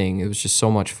everything. It was just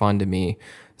so much fun to me.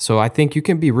 So I think you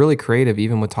can be really creative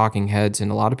even with talking heads,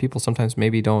 and a lot of people sometimes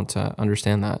maybe don't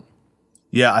understand that.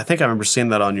 Yeah, I think I remember seeing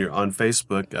that on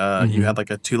Facebook. You had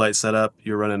like a 2-light setup.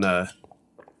 You're running it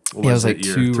was like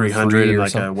 2 300 and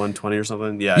like a 120 or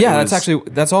something. Yeah,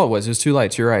 that's all it was. It was 2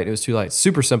 lights. You're right. It was 2 lights.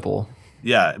 Super simple.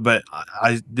 Yeah, but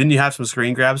I didn't you have some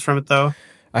screen grabs from it though?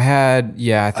 I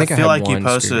feel like you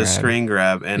posted a screen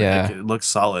grab and it looks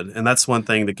solid. And that's one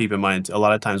thing to keep in mind. A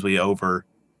lot of times we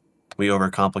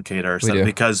overcomplicate our stuff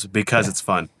because it's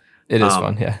fun. It is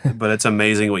fun, yeah. But it's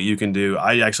amazing what you can do.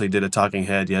 I actually did a talking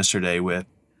head yesterday with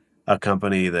a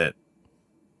company that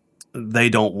they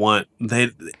don't want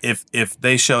if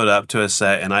they showed up to a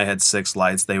set and I had 6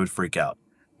 lights, they would freak out.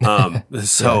 I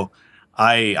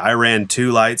ran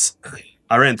 2 lights.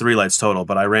 I ran 3 lights total,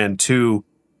 but I ran 2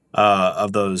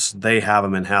 of those. They have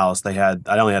them in house. I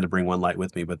only had to bring 1 light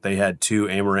with me, but they had 2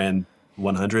 Amaran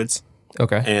 100s.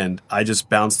 Okay. And I just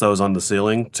bounced those on the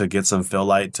ceiling to get some fill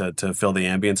light to fill the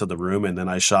ambience of the room, and then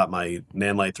I shot my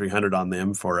Nanlite 300 on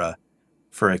them for a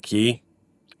key.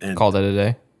 And called it a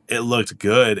day. It looked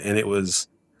good, and it was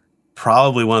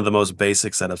probably one of the most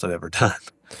basic setups I've ever done.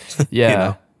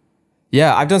 Yeah.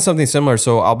 Yeah, I've done something similar.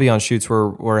 So I'll be on shoots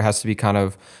where it has to be kind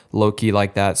of low key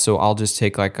like that. So I'll just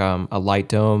take like a light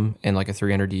dome and like a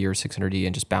 300D or 600D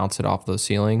and just bounce it off the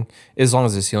ceiling, as long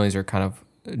as the ceilings are kind of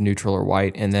neutral or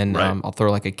white. And then I'll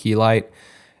throw like a key light.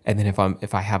 And then if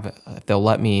they'll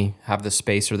let me have the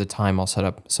space or the time, I'll set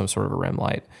up some sort of a rim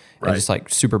light. And just like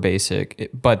super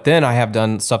basic. But then I have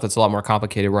done stuff that's a lot more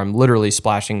complicated where I'm literally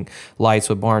splashing lights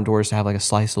with barn doors to have like a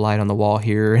slice of light on the wall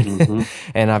here.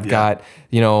 And I've got,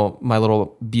 my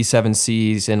little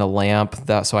B7Cs and a lamp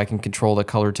so I can control the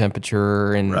color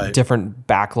temperature and different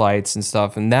backlights and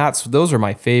stuff. And those are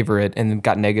my favorite, and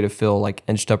got negative fill like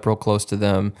inched up real close to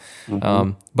them.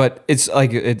 But it's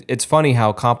like, it's funny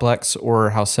how complex or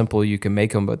how simple you can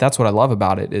make them. But that's what I love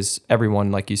about it is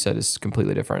everyone, like you said, is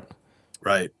completely different.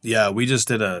 Right. Yeah, we just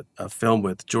did a film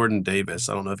with Jordan Davis.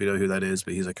 I don't know if you know who that is,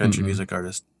 but he's a country music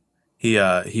artist.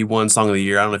 He won Song of the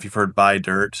Year. I don't know if you've heard "Buy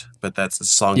Dirt," but that's the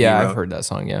song he wrote. Yeah, I've heard that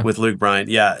song, yeah. With Luke Bryan.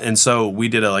 Yeah, and so we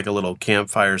did a little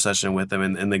campfire session with him,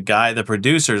 and the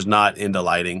producer's not into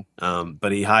lighting,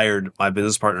 but he hired my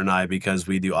business partner and I because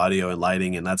we do audio and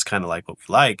lighting, and that's kind of like what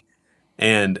we like.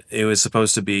 And it was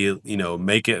supposed to be,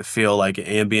 make it feel like an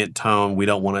ambient tone. We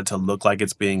don't want it to look like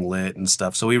it's being lit and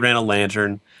stuff. So we ran a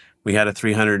lantern. We had a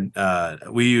 300.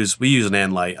 We use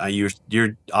Nanlite. I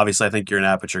think you're an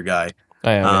aperture guy.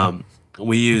 I am.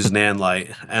 We use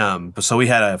Nanlite. So we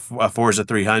had a Forza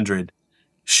 300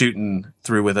 shooting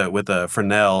through with a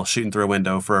Fresnel shooting through a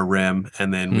window for a rim,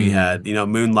 and then we had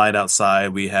moonlight outside.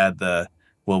 We had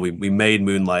we made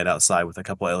moonlight outside with a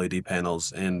couple of LED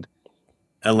panels and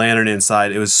a lantern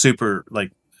inside. It was super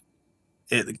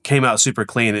it came out super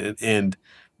clean, and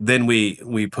then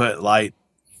we put light.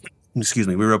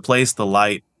 We replaced the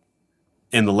light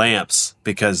in the lamps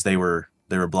because they were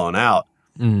blown out.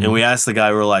 And we asked the guy,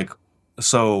 we were like,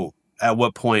 so at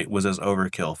what point was this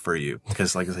overkill for you?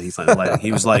 Because like I said, he's not lighting.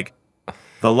 He was like,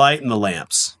 the light and the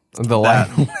lamps. The light.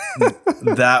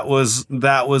 That was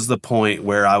the point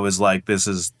where I was like, this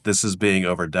is being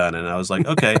overdone. And I was like,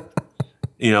 okay.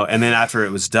 And then after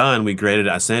it was done, we graded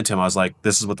it. I sent it to him. I was like,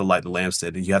 this is what the light and the lamps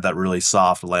did. You have that really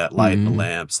soft light in the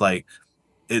lamps. Like,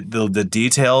 the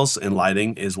details in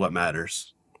lighting is what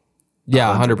matters.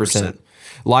 Yeah, 100%.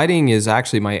 Lighting is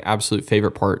actually my absolute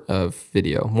favorite part of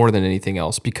video more than anything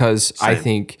else because I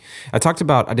think I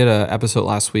did an episode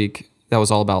last week that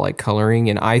was all about like coloring,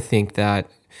 and I think that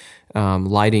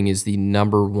lighting is the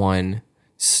number one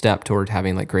step toward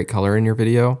having like great color in your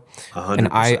video. 100%. And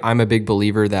I'm a big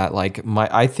believer that like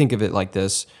I think of it like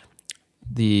this: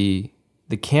 the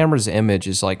camera's image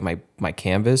is like my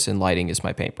canvas, and lighting is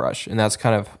my paintbrush. And that's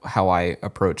kind of how I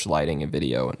approach lighting in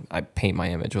video. And I paint my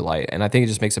image with light. And I think it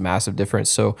just makes a massive difference.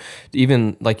 So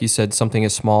even like you said, something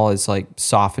as small as like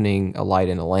softening a light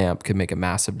in a lamp could make a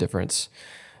massive difference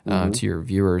to your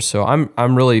viewers. So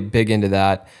I'm really big into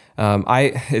that.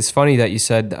 It's funny that you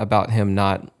said about him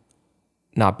not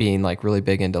being like really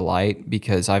big into light,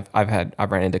 because I've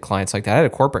ran into clients like that. I had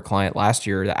a corporate client last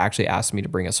year that actually asked me to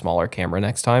bring a smaller camera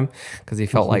next time because he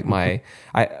felt like my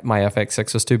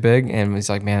FX6 was too big, and he's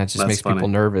like, man, it just makes people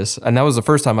nervous. And that was the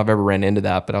first time I've ever ran into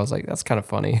that, but I was like, that's kind of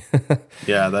funny.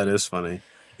 Yeah, that is funny.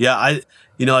 Yeah,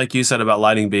 like you said about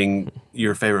lighting being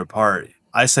your favorite part,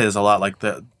 I say this a lot, like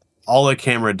all a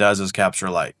camera does is capture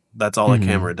light. That's all a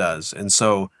camera does. And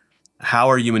so how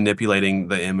are you manipulating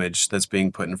the image that's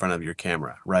being put in front of your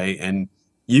camera, right? And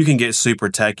you can get super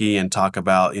techie and talk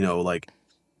about, like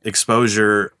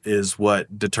exposure is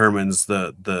what determines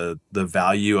the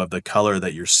value of the color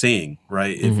that you're seeing,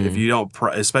 right? If you don't,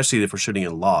 especially if we're shooting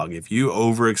in log, if you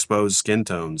overexpose skin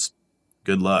tones,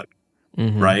 good luck,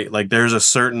 right? Like there's a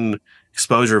certain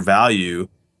exposure value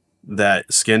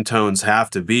that skin tones have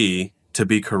to be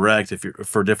correct if you're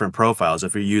for different profiles.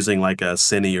 If you're using like a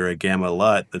cine or a gamma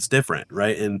LUT, that's different,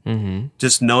 right? And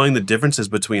just knowing the differences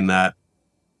between that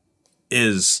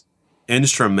is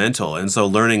instrumental. And so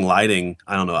learning lighting,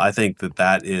 I don't know, I think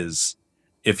that is,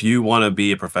 if you want to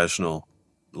be a professional,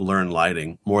 learn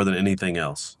lighting more than anything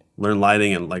else. Learn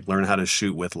lighting and like learn how to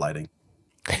shoot with lighting.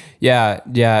 Yeah.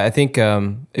 I think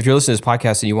if you're listening to this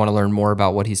podcast and you want to learn more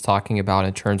about what he's talking about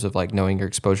in terms of like knowing your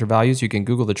exposure values, you can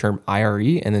Google the term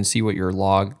IRE and then see what your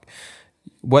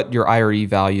IRE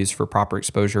values for proper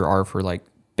exposure are for like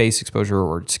base exposure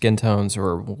or skin tones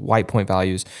or white point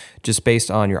values, just based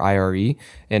on your IRE.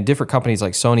 And different companies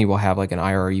like Sony will have like an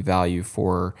IRE value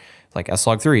for like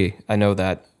S-Log3. I know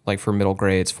that like for middle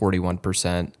gray, it's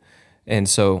 41%. And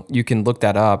so you can look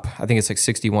that up. I think it's like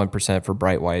 61% for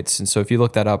bright whites. And so if you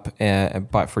look that up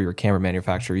but for your camera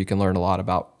manufacturer, you can learn a lot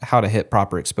about how to hit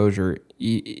proper exposure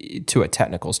to a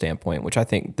technical standpoint, which I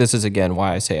think this is, again,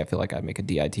 why I say I feel like I make a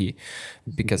DIT,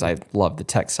 because I love the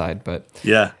tech side. But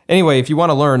yeah. Anyway, if you want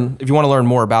to learn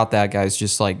more about that, guys,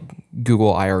 just like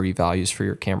Google IRE values for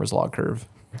your camera's log curve.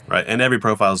 Right. And every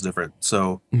profile is different.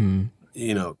 So,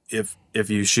 if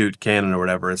you shoot Canon or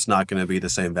whatever, it's not going to be the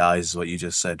same values as what you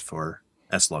just said for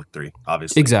S-Log3,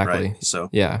 obviously. Exactly. Right? So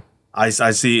yeah, I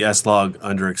see S-Log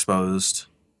underexposed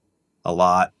a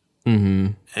lot,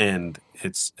 and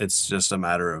it's just a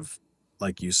matter of,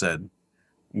 like you said,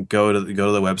 go to the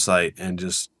website and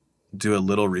just do a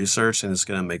little research, and it's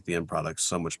going to make the end product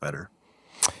so much better.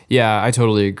 Yeah, I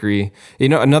totally agree.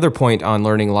 Another point on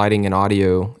learning lighting and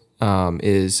audio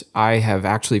is I have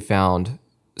actually found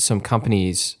some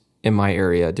companies in my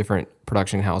area, different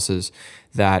production houses,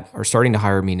 that are starting to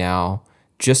hire me now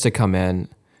just to come in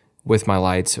with my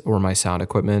lights or my sound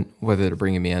equipment, whether they're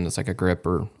bringing me in as like a grip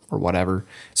or whatever.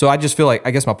 So I just feel like,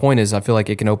 I guess my point is, I feel like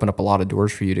it can open up a lot of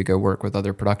doors for you to go work with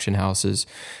other production houses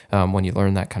when you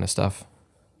learn that kind of stuff.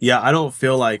 Yeah, I don't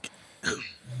feel like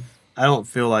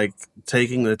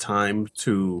taking the time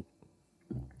to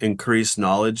increase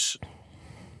knowledge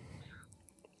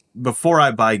before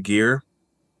I buy gear.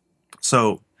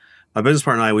 So my business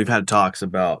partner and I, we've had talks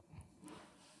about,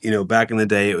 back in the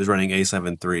day, it was running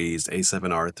A7 IIIs,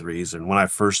 A7R IIIs. And when I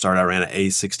first started, I ran an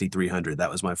A6300. That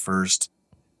was my first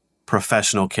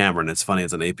professional camera. And it's funny,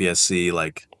 it's an APS-C.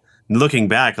 Like, looking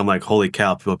back, I'm like, holy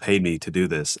cow, people paid me to do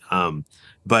this.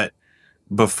 But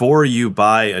before you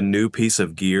buy a new piece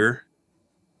of gear,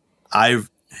 I'm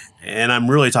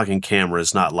really talking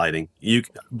cameras, not lighting. You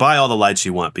buy all the lights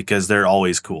you want because they're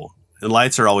always cool. And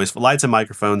lights and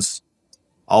microphones.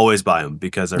 Always buy them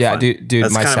because they're fun. Dude,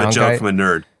 that's my kind of a joke from a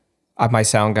nerd. My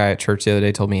sound guy at church the other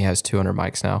day told me he has 200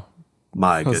 mics now.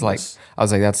 My goodness. I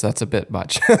was like, that's a bit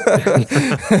much. That's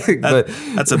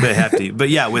a bit hefty. But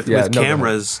yeah, with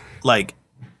cameras, like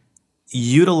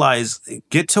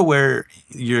get to where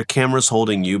your camera's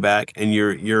holding you back and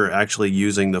you're actually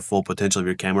using the full potential of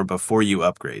your camera before you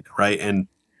upgrade, right? And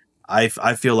I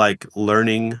feel like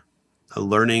learning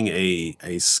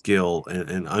a skill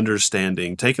and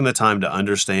understanding, taking the time to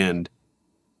understand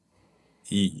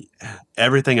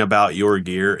everything about your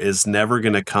gear is never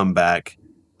going to come back.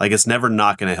 Like, it's never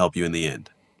not going to help you in the end.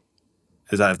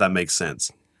 If that makes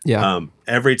sense. Yeah.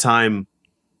 Every time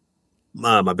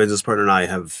my business partner and I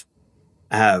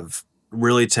have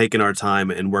really taken our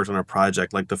time and worked on our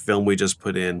project, like the film we just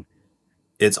put in,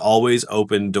 it's always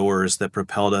opened doors that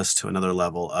propelled us to another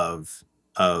level of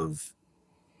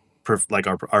like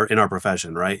our in our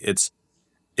profession, right? It's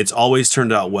always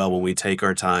turned out well when we take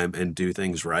our time and do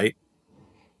things right.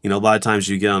 You know, a lot of times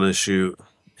you get on a shoot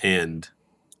and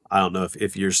I don't know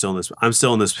if you're still in this, I'm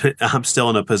still in this, I'm still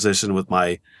in a position with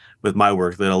my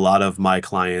work that a lot of my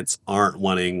clients aren't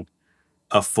wanting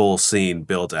a full scene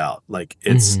built out. Like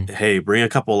it's, Mm-hmm. hey, bring a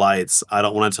couple lights. I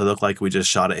don't want it to look like we just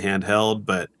shot it handheld,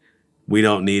 but we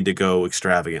don't need to go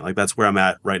extravagant. Like that's where I'm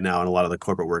at right now in a lot of the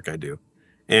corporate work I do.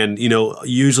 And you know,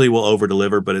 usually we'll over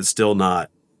deliver, but it's still not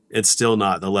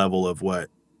the level of what,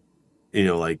 you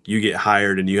know, like you get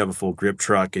hired and you have a full grip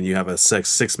truck and you have a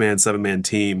 6-man, 7-man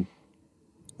team.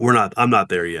 I'm not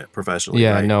there yet professionally.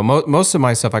 Yeah, Right. no, most of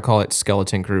my stuff, I call it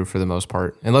skeleton crew for the most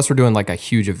part. Unless we're doing like a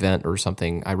huge event or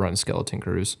something, I run skeleton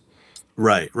crews.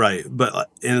 Right. But,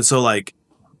 and so like,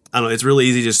 I don't know, it's really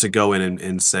easy just to go in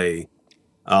and say,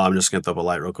 oh, I'm just going to throw up a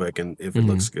light real quick. And if it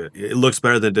looks good, it looks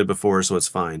better than it did before. So it's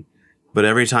fine. But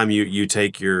every time you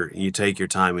take your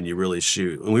time and you really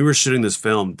shoot. When we were shooting this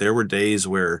film, there were days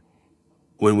where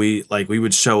when we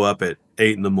would show up at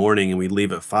 8 in the morning and we'd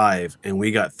leave at 5 and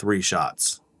we got 3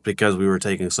 shots because we were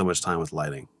taking so much time with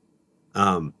lighting.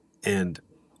 And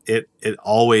it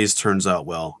always turns out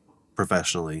well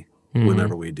professionally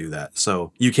whenever we do that.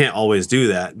 So you can't always do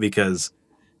that because,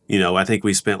 you know, I think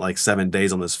we spent like 7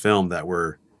 days on this film that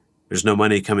there's no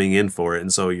money coming in for it.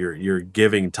 And so you're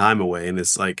giving time away. And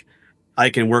it's like, I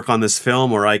can work on this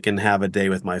film or I can have a day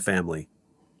with my family.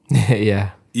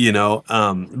 Yeah. You know,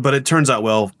 but it turns out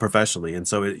well professionally. And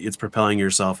so it's propelling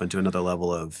yourself into another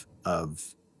level of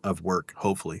work,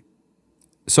 hopefully.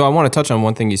 So I want to touch on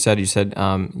one thing you said. You said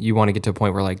you want to get to a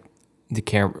point where like the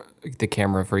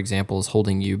camera, for example, is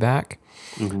holding you back.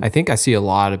 I think I see a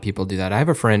lot of people do that. I have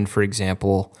a friend, for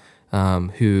example,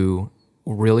 who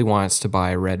really wants to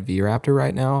buy a red V-Raptor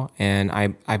right now. And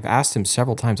I've asked him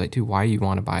several times, like, dude, why do you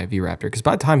want to buy a V-Raptor? Because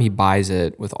by the time he buys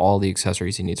it with all the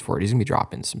accessories he needs for it, he's going to be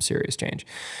dropping some serious change.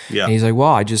 Yeah. And he's like,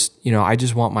 well, I just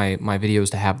want my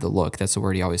videos to have the look. That's the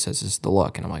word he always says is the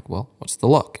look. And I'm like, well, what's the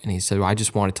look? And he said, well, I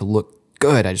just want it to look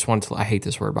good. I hate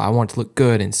this word, but I want it to look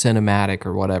good and cinematic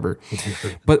or whatever.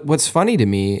 But what's funny to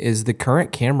me is the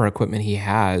current camera equipment he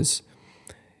has,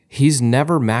 he's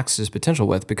never maxed his potential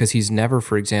with because he's never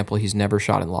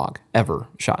shot in log, ever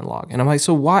shot in log. And I'm like,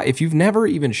 so why, if you've never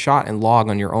even shot in log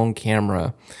on your own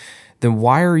camera, then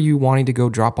why are you wanting to go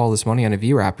drop all this money on a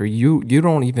V-Raptor? You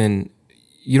don't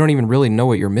even really know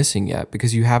what you're missing yet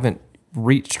because you haven't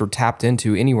reached or tapped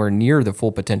into anywhere near the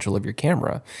full potential of your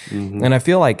camera. And I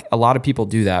feel like a lot of people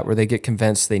do that where they get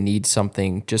convinced they need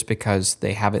something just because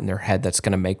they have it in their head that's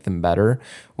going to make them better.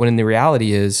 When in the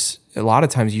reality is a lot of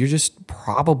times you just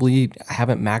probably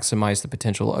haven't maximized the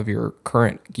potential of your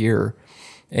current gear.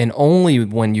 And only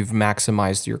when you've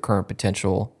maximized your current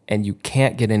potential and you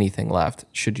can't get anything left,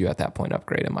 should you at that point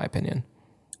upgrade, in my opinion.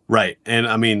 Right. And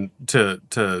I mean, to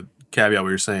caveat what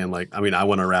you're saying, like, I mean, I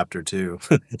want a Raptor too.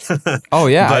 Oh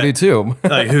yeah, But, I do too.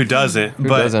 like, who doesn't? Who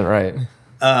doesn't, right?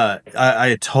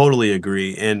 I totally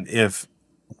agree. And if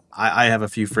I have a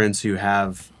few friends who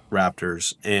have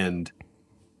Raptors and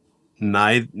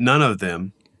none of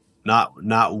them, not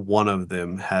one of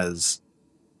them has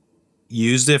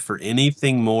used it for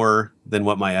anything more than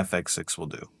what my FX6 will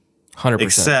do.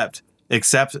 100%.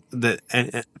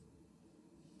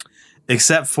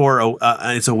 Except for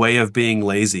it's a way of being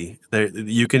lazy.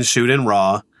 You can shoot in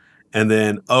RAW, and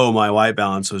then my white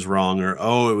balance was wrong, or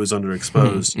it was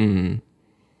underexposed.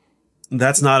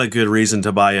 That's not a good reason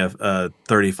to buy a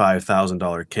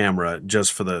 $35,000 camera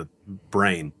just for the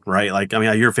brain, right? Like, I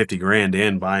mean, you're $50,000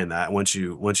 in buying that once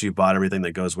you bought everything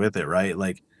that goes with it, right?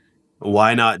 Like,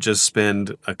 why not just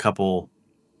spend a couple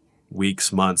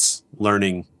weeks, months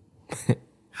learning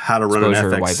how to run an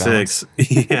FX6?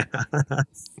 Yeah.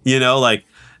 You know, like,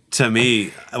 to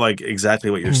me, like, exactly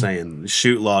what you're saying,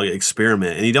 shoot, log,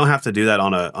 experiment. And you don't have to do that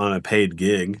on a paid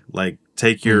gig. Like,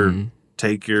 take your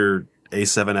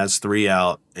A7S III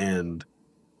out and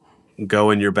go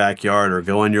in your backyard or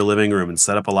go in your living room and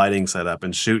set up a lighting setup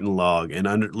and shoot in log and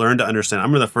learn to understand. I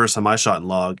remember the first time I shot in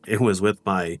log, it was with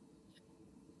my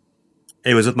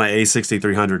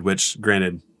A6300, which,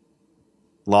 granted,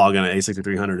 log on an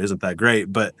A6300 isn't that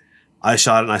great, but I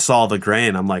shot it and I saw the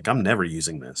grain. I'm like, I'm never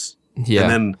using this. Yeah.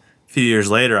 And then a few years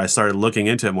later, I started looking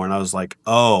into it more, and I was like,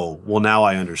 oh, well, now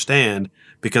I understand,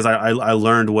 because I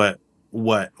learned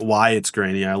why it's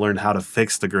grainy. I learned how to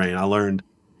fix the grain. I learned,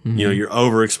 you know, you're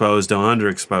overexposed, don't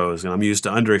underexpose. And I'm used to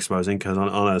underexposing because on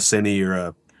a Cine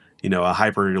or a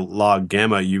hyper log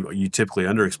gamma, you typically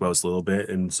underexpose a little bit,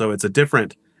 and so it's a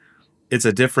different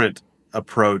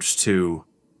approach to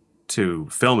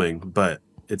filming, but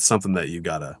it's something that you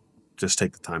gotta just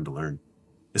take the time to learn,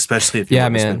 especially if you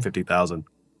want to spend 50,000.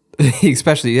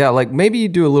 Especially, yeah, like maybe you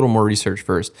do a little more research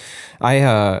first.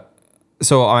 My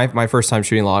first time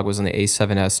shooting log was in the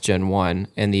A7S Gen 1,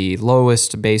 and the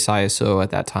lowest base ISO at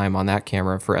that time on that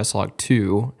camera for S-Log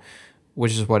 2,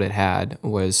 which is what it had,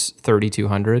 was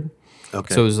 3200.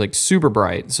 Okay. So it was like super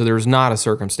bright. So there was not a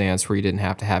circumstance where you didn't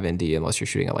have to have ND unless you're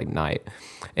shooting at like night.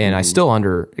 And I still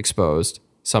underexposed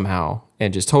somehow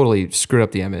and just totally screwed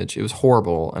up the image. It was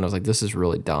horrible. And I was like, this is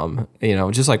really dumb,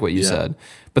 just like what you said.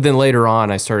 But then later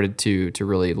on, I started to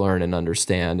really learn and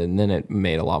understand. And then it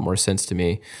made a lot more sense to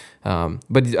me.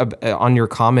 But on your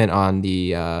comment on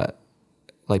the,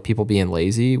 like people being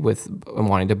lazy with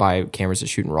wanting to buy cameras that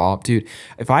shoot in RAW, dude,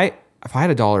 if I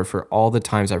had $1 for all the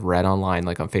times I've read online,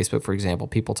 like on Facebook, for example,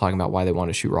 people talking about why they want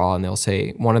to shoot RAW, and they'll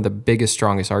say one of the biggest,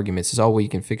 strongest arguments is, oh, well, you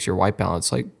can fix your white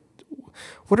balance. Like,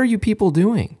 what are you people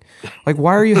doing? Like,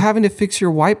 why are you having to fix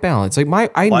your white balance? Like,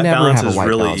 I never have a white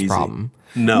balance problem.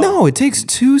 No, it takes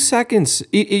 2 seconds.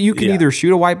 You can either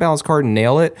shoot a white balance card and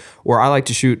nail it, or I like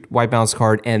to shoot white balance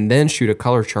card and then shoot a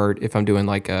color chart if I'm doing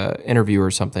like a interview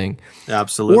or something.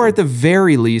 Absolutely. Or at the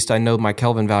very least, I know my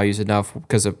Kelvin values enough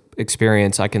because of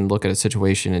experience. I can look at a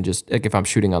situation and just, like if I'm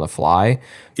shooting on the fly,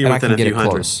 and I can get it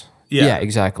close. Yeah,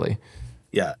 exactly.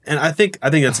 Yeah, and I think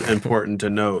that's important to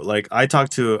note. Like I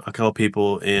talked to a couple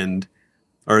people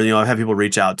I've had people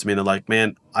reach out to me and they're like,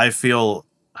 man, I feel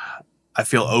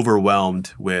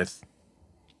overwhelmed with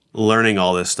learning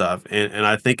all this stuff. And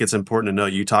I think it's important to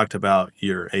note, you talked about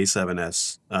your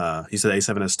A7S. You said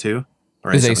A7S2?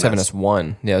 Or it was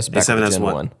A7S1. Yeah, it's back A7S1. Gen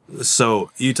 1. So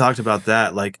you talked about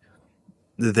that. Like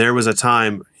there was a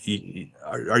time,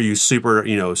 are you super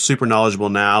knowledgeable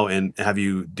now? And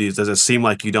does it seem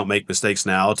like you don't make mistakes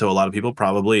now to a lot of people?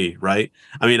 Probably, right?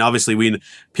 I mean, obviously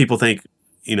people think,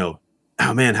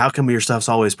 oh man, how come your stuff's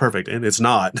always perfect? And it's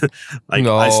not.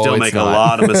 No, I still make a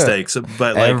lot of mistakes,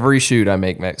 but every shoot I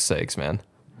make mistakes, man.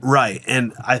 Right.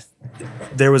 And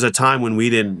there was a time when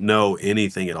we didn't know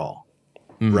anything at all.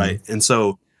 Mm-hmm. Right. And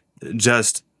so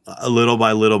just a little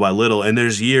by little by little, and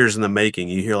there's years in the making.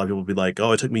 You hear a lot of people be like,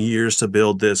 oh, it took me years to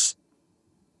build this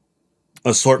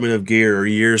assortment of gear, or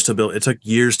it took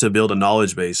years to build a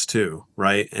knowledge base too,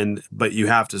 right? But you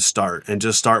have to start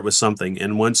with something.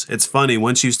 And once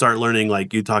you start learning,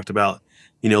 like you talked about,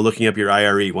 looking up your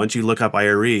IRE. Once you look up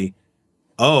IRE,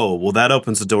 oh, well, that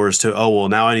opens the doors to, oh, well,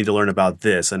 now I need to learn about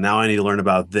this, and now I need to learn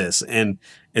about this. And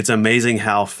it's amazing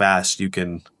how fast you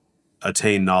can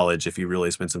attain knowledge if you really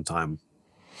spend some time.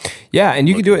 Yeah, and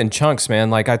you can do it in chunks, man.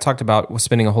 Like I talked about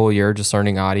spending a whole year just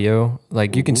learning audio.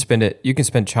 Like you can spend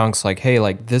chunks like, hey,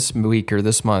 like this week or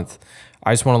this month,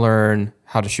 I just want to learn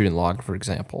how to shoot in log, for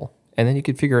example. And then you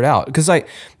could figure it out. Because I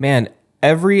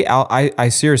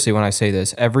seriously, when I say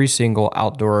this, every single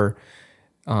outdoor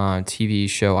TV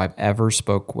show I've ever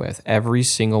spoke with, every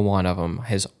single one of them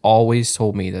has always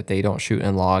told me that they don't shoot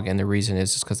in log. And the reason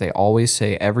is because they always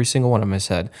say, every single one of them has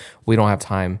said, we don't have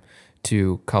time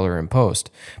to color and post.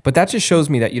 But that just shows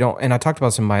me that you don't, and I talked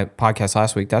about some of my podcasts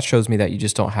last week, that shows me that you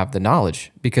just don't have the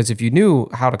knowledge. Because if you knew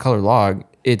how to color log,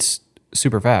 it's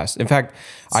super fast. In fact,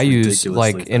 I use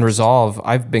like in Resolve,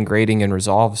 I've been grading in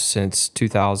Resolve since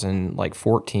 2014.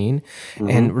 Mm-hmm.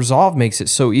 And Resolve makes it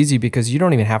so easy because you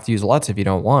don't even have to use LUTs if you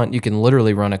don't want. You can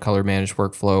literally run a color managed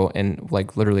workflow, and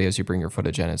like literally as you bring your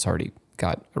footage in, it's already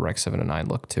got a Rec 709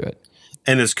 look to it.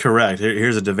 And it's correct.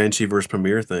 Here's a DaVinci versus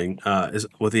Premiere thing. Is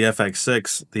with the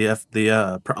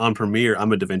FX6, on Premiere,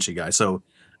 I'm a DaVinci guy. So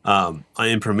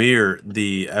in Premiere,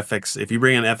 the FX, if you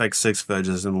bring in FX6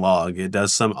 footage in log, it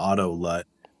does some auto LUT.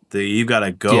 You've got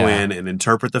to go in and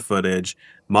interpret the footage,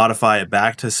 modify it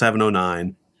back to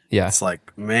 709. Yeah. It's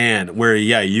like, man,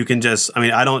 you can just, I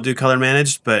mean, I don't do color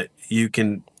managed, but you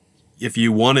can, if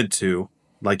you wanted to,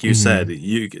 like you said,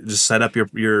 you just set up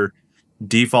your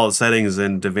default settings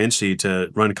in DaVinci to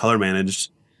run color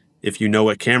managed if you know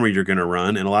what camera you're going to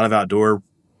run. And a lot of outdoor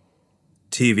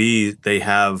TV, they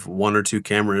have one or two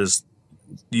cameras,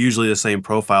 usually the same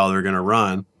profile they're going to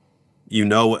run.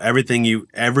 Everything you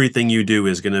do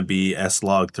is going to be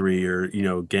S-Log3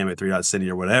 or Gamut 3.Cine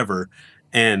or whatever,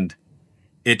 and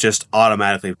it just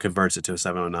automatically converts it to a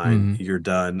 709. Mm-hmm. You're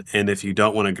done. And if you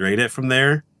don't want to grade it from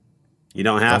there, you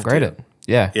don't have to grade it.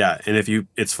 Yeah. Yeah. And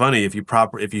it's funny, if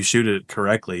you shoot it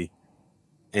correctly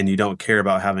and you don't care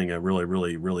about having a really,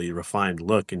 really, really refined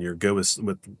look, and you're good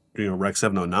with Rec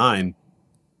 709,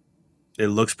 it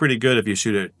looks pretty good if you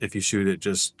shoot it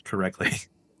just correctly.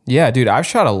 Yeah, dude, I've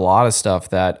shot a lot of stuff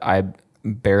that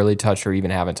barely touched or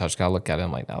even haven't touched. I look at it,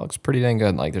 I'm like, that looks pretty dang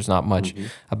good. Like there's not much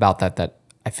about that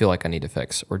I feel like I need to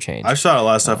fix or change. I shot a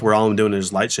lot of stuff where all I'm doing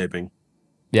is light shaping.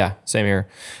 Yeah, same here.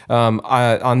 On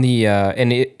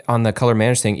the color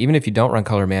manage thing, even if you don't run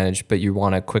color manage, but you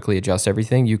want to quickly adjust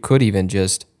everything, you could even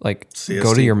just like CST.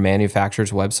 go to your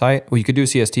manufacturer's website. Well, you could do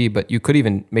CST, but you could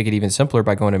even make it even simpler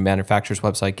by going to manufacturer's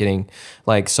website, getting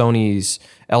like Sony's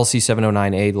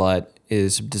LC709A LUT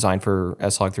is designed for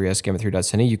S-Log3S Gamma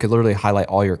 3.Cine. You could literally highlight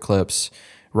all your clips,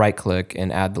 right click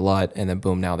and add the LUT, and then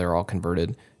boom, now they're all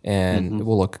converted. And it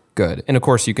will look good. And of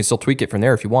course, you can still tweak it from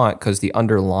there if you want, because the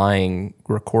underlying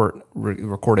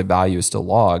recorded value is still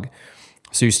log.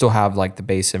 So you still have like the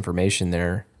base information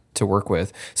there to work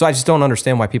with. So I just don't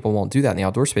understand why people won't do that in the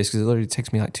outdoor space, because it literally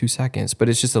takes me like 2 seconds. But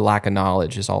it's just a lack of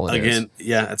knowledge is all it is. Again,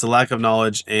 yeah, it's a lack of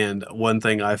knowledge. And one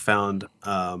thing I found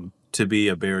to be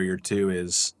a barrier too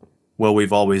is, well,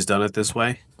 we've always done it this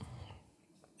way.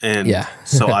 And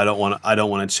so I don't want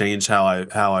to change how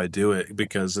I do it,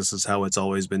 because this is how it's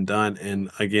always been done. And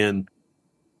again,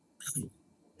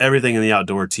 everything in the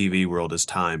outdoor TV world is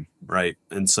time, right?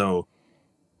 And so,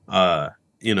 I'll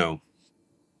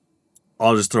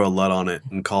just throw a LUT on it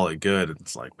and call it good. And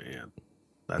it's like, man,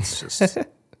 that's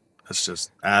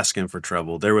just asking for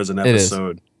trouble. There was an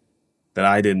episode that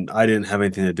I didn't have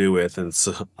anything to do with, and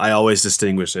so I always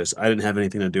distinguish this. I didn't have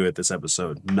anything to do with this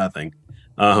episode, nothing.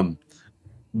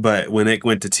 But when it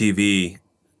went to TV,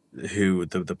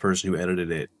 the person who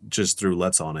edited it just threw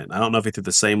LUTs on it. I don't know if he threw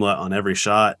the same LUT on every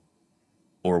shot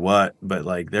or what, but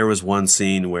like there was one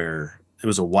scene where it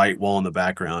was a white wall in the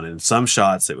background, and in some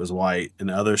shots it was white, and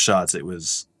other shots it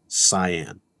was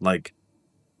cyan, like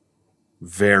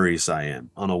very cyan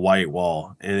on a white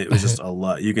wall, and it was just a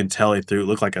LUT. You can tell he threw it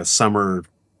looked like a summer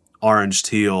orange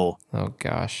teal. Oh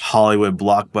gosh, Hollywood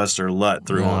blockbuster LUT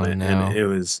threw on it, no. and it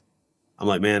was. I'm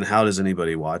like, man, how does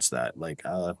anybody watch that? Like,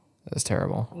 that's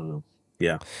terrible. I don't know.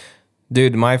 Yeah.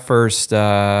 Dude, my first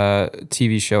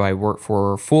TV show I worked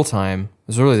for full-time,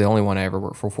 was really the only one I ever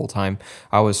worked for full-time.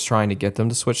 I was trying to get them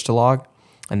to switch to log.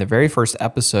 And the very first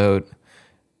episode,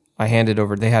 I handed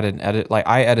over, they had an edit, like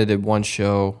I edited one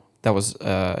show that was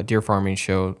a deer farming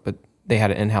show, but they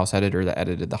had an in-house editor that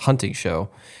edited the hunting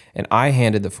show. And I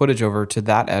handed the footage over to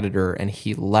that editor, and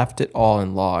he left it all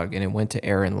in log, and it went to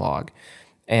air in log.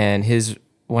 And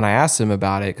when I asked him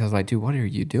about it, because I was like, dude, what are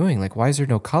you doing? Like, why is there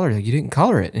no color? Like, you didn't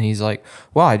color it. And he's like,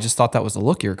 well, I just thought that was the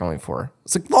look you were going for.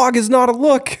 It's like, log is not a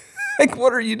look. Like,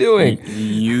 what are you doing?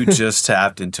 You just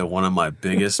tapped into one of my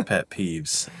biggest pet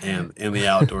peeves. And in the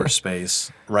outdoor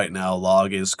space right now,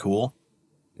 log is cool.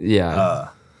 Yeah.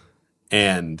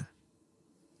 And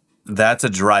that's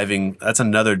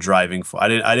another driving.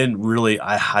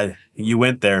 You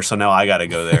went there, so now I got to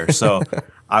go there. So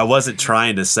I wasn't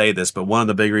trying to say this, but one of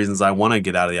the big reasons I want to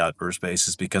get out of the outdoor space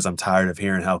is because I'm tired of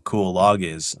hearing how cool log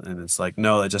is. And it's like,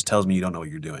 no, that just tells me you don't know what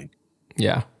you're doing.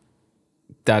 Yeah.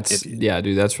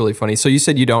 Dude, that's really funny. So you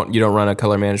said you don't run a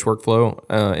color managed workflow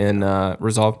in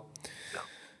Resolve? No.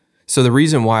 So the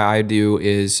reason why I do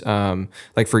is,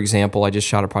 like, for example, I just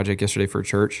shot a project yesterday for a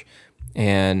church,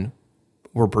 and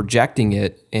we're projecting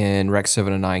it in Rec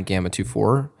 709 Gamma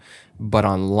 2.4, but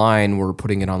online, we're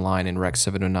putting it online in Rec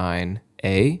 709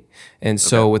 A. And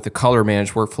so with the color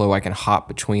managed workflow, I can hop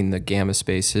between the gamma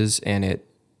spaces, and it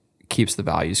keeps the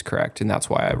values correct. And that's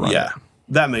why I run it.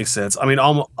 That makes sense. I mean,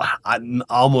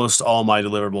 almost all my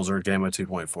deliverables are gamma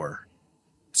 2.4.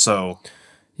 So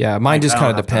yeah, mine just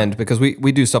kind of depend, because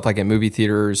we do stuff like at movie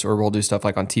theaters, or we'll do stuff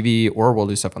like on TV, or we'll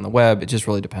do stuff on the web. It just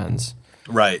really depends.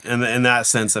 Right. And in that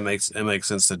sense, it makes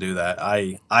sense to do that.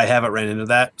 I haven't ran into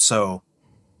that. So,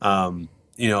 our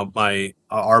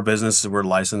business, we're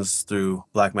licensed through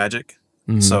Blackmagic.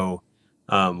 Mm-hmm. So,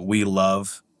 we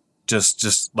love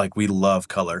just like we love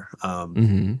color.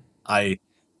 I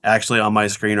actually, on my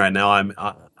screen right now,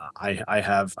 I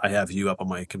have you up on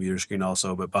my computer screen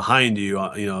also, but behind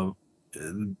you,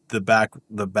 the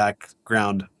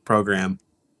background program,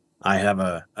 I have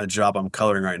a job I'm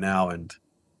coloring right now, and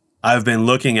I've been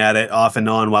looking at it off and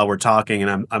on while we're talking,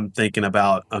 and I'm thinking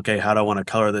about, okay, how do I want to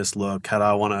color this look? How do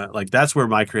I want to, like, that's where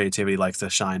my creativity likes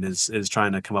to shine, is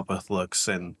trying to come up with looks.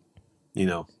 And,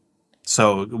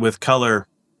 so with color,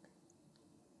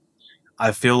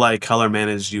 I feel like color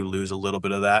managed, you lose a little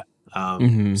bit of that.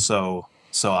 So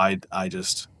I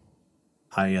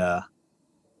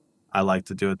like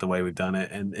to do it the way we've done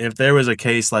it. And if there was a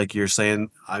case like you're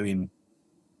saying, I mean,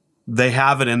 they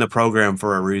have it in the program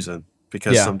for a reason,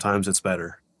 because sometimes it's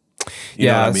better. You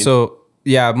know what I mean? So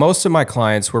most of my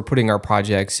clients, we're putting our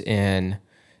projects in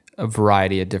a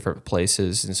variety of different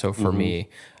places. And so for me,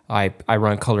 I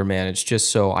run color manage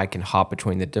just so I can hop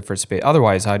between the different space.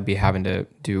 Otherwise, I'd be having to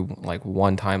do like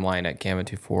one timeline at Gamma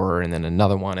 2.4 and then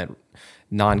another one at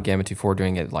non-Gamma 2.4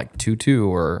 doing it like 2.2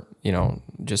 or,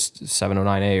 just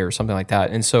 709A or something like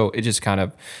that. And so it just kind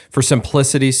of, for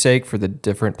simplicity's sake, for the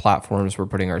different platforms we're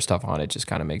putting our stuff on, it just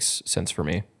kind of makes sense for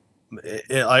me.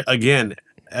 Again,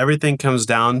 everything comes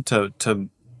down to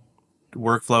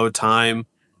workflow, time.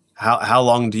 How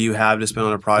long do you have to spend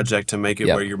on a project to make it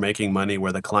where you're making money,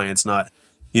 where the client's not,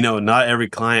 not every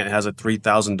client has a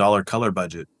 $3,000 color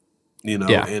budget,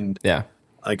 and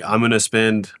like I'm going to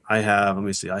spend,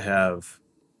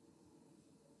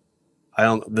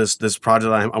 this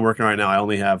project I'm working right now, I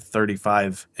only have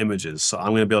 35 images. So I'm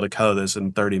going to be able to color this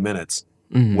in 30 minutes.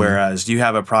 Mm-hmm. Whereas you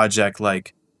have a project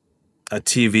like a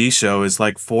TV show is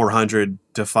like 400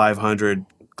 to 500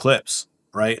 clips,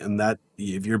 right? And that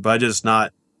if your budget's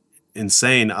not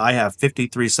insane, I have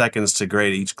 53 seconds to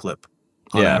grade each clip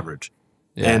on average.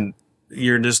 Yeah. And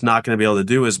you're just not going to be able to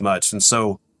do as much. And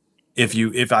so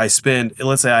if I spend,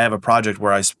 let's say I have a project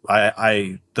where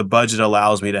the budget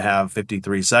allows me to have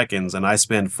 53 seconds and I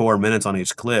spend 4 minutes on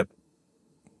each clip,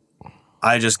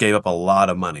 I just gave up a lot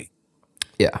of money.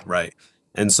 Yeah. Right.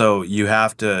 And so you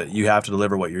have to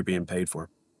deliver what you're being paid for.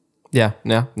 Yeah,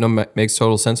 makes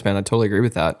total sense, man. I totally agree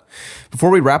with that. Before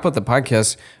we wrap up the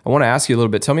podcast, I want to ask you a little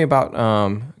bit. Tell me about,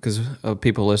 because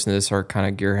people listening to this are kind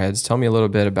of gearheads. Tell me a little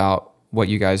bit about what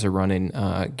you guys are running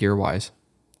gear-wise.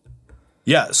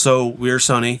 Yeah, so we're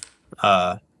Sony.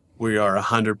 We are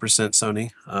 100%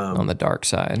 Sony. On the dark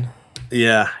side.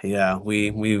 Yeah.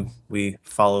 We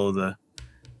follow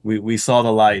we saw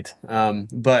the light.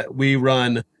 But we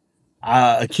run,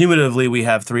 cumulatively, we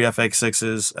have 3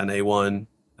 FX6s, an A1,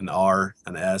 an R,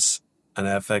 an S, an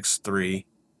FX3,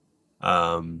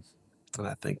 and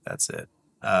I think that's it.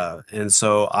 And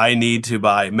so I need to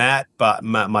buy Matt,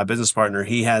 my business partner.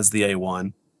 He has the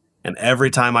A1, and every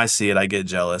time I see it, I get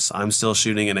jealous. I'm still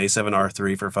shooting an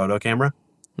A7R3 for photo camera,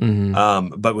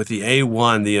 but with the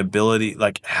A1, the ability,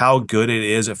 like how good it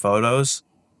is at photos,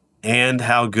 and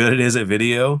how good it is at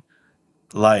video,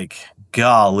 like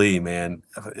golly, man,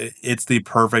 it's the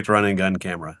perfect run and gun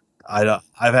camera.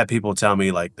 I've had people tell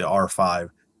me like the R5,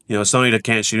 Sony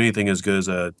can't shoot anything as good as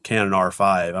a Canon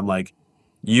R5. I'm like,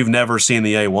 you've never seen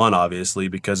the A1, obviously,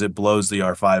 because it blows the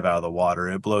R5 out of the water.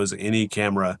 It blows any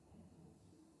camera,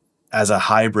 as a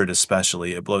hybrid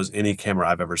especially, it blows any camera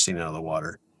I've ever seen out of the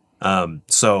water.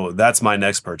 So that's my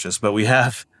next purchase. But we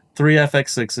have 3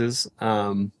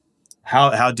 FX6s.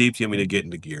 How deep do you want me to get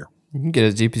into gear? You can get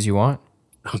as deep as you want.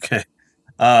 Okay.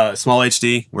 Small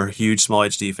HD. We're huge Small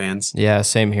HD fans. Yeah,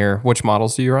 same here. Which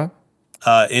models do you run?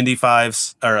 Indy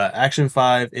 5s, or Action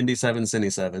 5, Indy 7,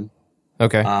 Cine 7.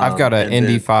 Okay. I've got an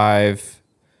Indy 5,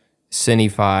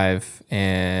 Cine 5,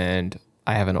 and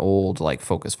I have an old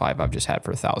Focus 5 I've just had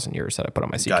for 1,000 years that I put on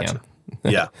my C-Cam.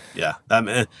 Gotcha. Yeah. I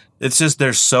mean, it's just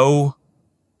the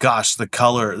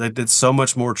color, it's so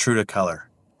much more true to color.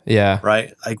 Yeah.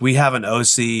 Right? Like we have an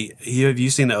OC. Have you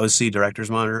seen the OC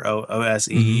director's monitor?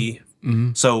 OSEE?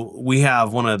 Mm-hmm. So we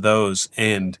have one of those,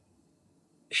 and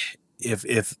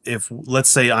if let's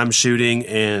say I'm shooting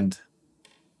and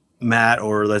Matt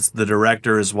or the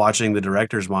director is watching the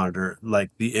director's monitor, like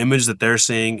the image that they're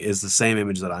seeing is the same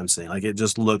image that I'm seeing. Like it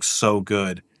just looks so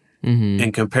good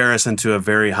in comparison to a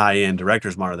very high-end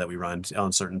director's monitor that we run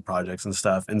on certain projects and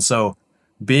stuff. And so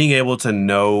being able to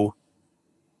know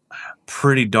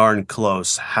pretty darn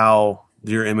close how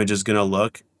your image is going to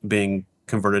look being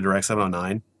converted to Rec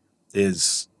 709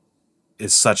 is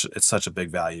such a big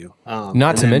value.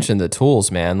 Not to mention the tools,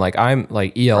 man. Like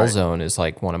EL Zone is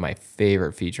like one of my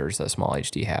favorite features that Small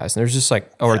HD has. And there's just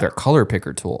their color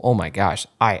picker tool. Oh my gosh,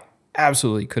 I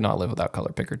absolutely could not live without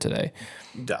color picker today.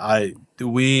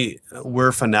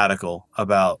 We're fanatical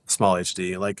about Small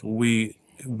HD. Like we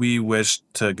wish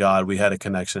to God we had a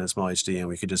connection at Small HD and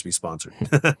we could just be sponsored.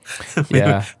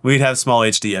 We'd have Small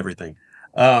HD everything.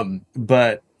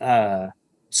 But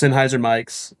Sennheiser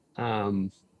mics.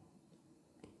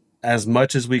 As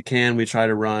much as we can, we try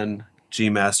to run G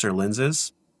Master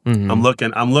lenses. Mm-hmm.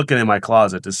 I'm looking in my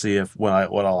closet to see if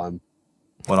what all I'm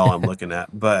looking at.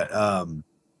 But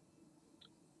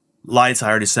lights, I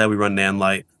already said we run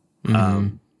Nanlite.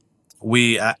 Mm-hmm.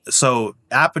 So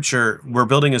Aperture, we're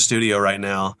building a studio right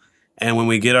now, and when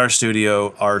we get our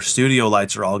studio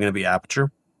lights are all going to be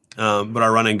Aperture, but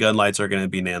our run and gun lights are going to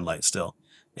be Nanlite still.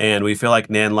 And we feel like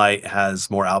Nanlite has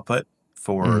more output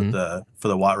for the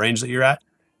watt range that you're at.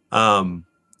 And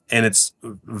it's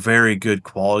very good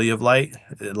quality of light.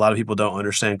 A lot of people don't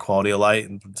understand quality of light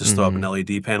and just throw up an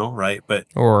LED panel, right?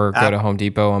 Or go to Home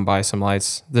Depot and buy some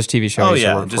lights. This TV show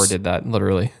I worked for did that,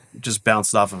 literally. Just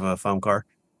bounced off of a foam car.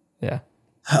 Yeah.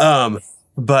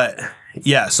 But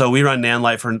yeah, so we run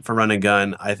Nanlite for run and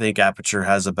gun. I think Aperture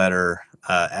has a better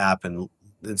app, and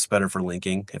it's better for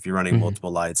linking if you're running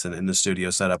multiple lights. And in the studio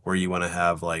setup where you want to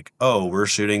have like, oh, we're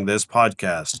shooting this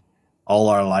podcast, all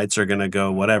our lights are gonna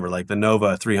go whatever. Like the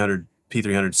Nova 300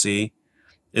 P300C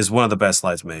is one of the best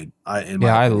lights made.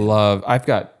 I've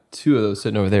got 2 of those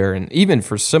sitting over there, and even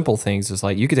for simple things, it's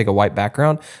like you could take a white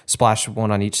background, splash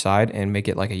one on each side, and make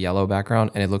it like a yellow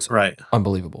background, and it looks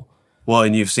unbelievable. Well,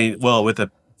 and you've seen with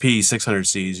the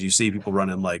P600Cs, you see people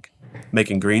running like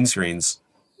making green screens.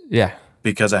 Yeah,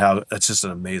 because of how it's just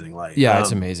an amazing light. Yeah,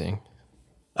 it's amazing.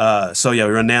 So yeah,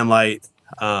 we run Nanlite.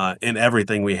 And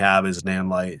everything we have is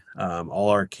Nanlite. All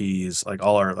our keys, we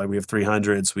have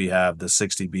 300s, we have the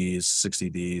 60Bs,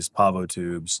 60Ds, Pavo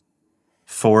tubes,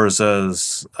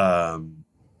 Forzas.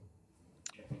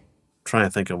 Trying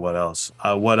to think of what else.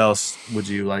 What else would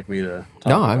you like me to talk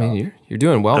about? I mean you're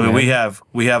doing well. I mean, man.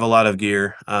 we have a lot of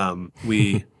gear.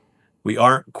 We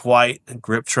aren't quite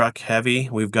grip truck heavy.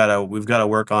 We've got to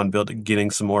work on getting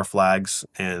some more flags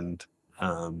and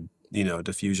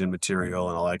diffusion material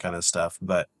and all that kind of stuff.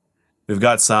 But we've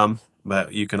got some,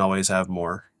 but you can always have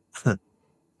more.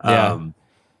 Yeah.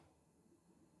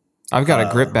 I've got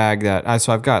a grip bag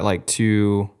so I've got like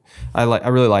 2. I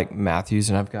really like Matthews,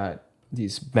 and I've got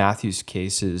these Matthews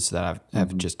cases that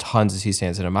have just tons of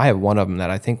C-stands in them. I have one of them that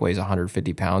I think weighs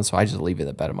 150 pounds, so I just leave it in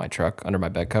the bed of my truck under my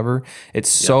bed cover. It's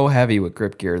so heavy with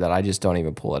grip gear that I just don't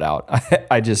even pull it out.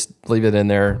 I just leave it in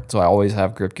there, so I always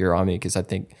have grip gear on me because I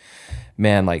think,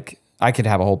 man, like I could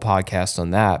have a whole podcast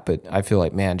on that, but I feel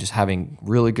like, man, just having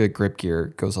really good grip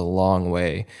gear goes a long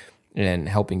way in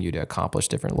helping you to accomplish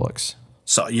different looks.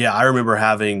 So yeah, I remember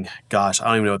having, I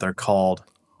don't even know what they're called,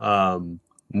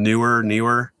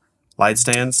 newer light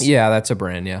stands. Yeah, that's a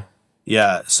brand.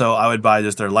 Yeah. So I would buy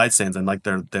just their light stands, and like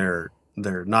they're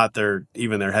not their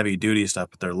heavy duty stuff,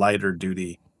 but they're lighter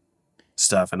duty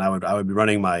stuff. And I would be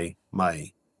running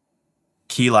my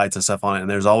key lights and stuff on it, and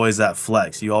there's always that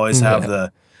flex. You always have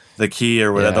the key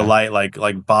or whatever, the light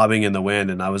like bobbing in the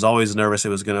wind, and I was always nervous it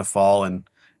was gonna fall and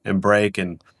break.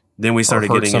 And then we started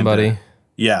getting somebody.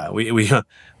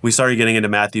 We started getting into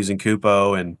Matthews and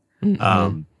Kupo,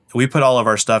 and we put all of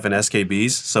our stuff in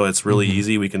SKBs, so it's really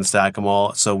easy. We can stack them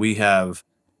all. So we have,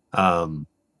 I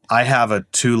have a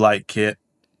 2-light kit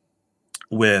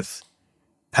with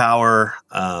power.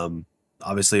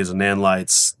 Obviously, it's a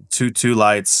Nanlights, two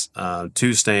lights,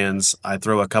 2 stands. I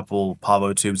throw a couple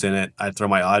Pavo tubes in it. I throw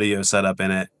my audio setup in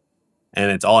it,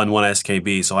 and it's all in one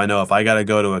SKB. So I know if I got to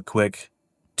go to a quick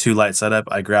 2-light setup,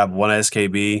 I grab one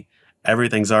SKB.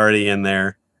 Everything's already in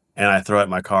there, and I throw it in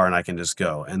my car, and I can just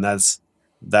go. And that's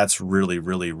really,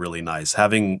 really, really nice.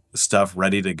 Having stuff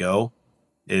ready to go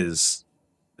is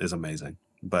amazing.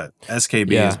 But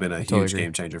SKB has been a huge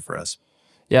game changer for us.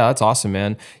 Yeah, that's awesome,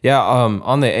 man. Yeah,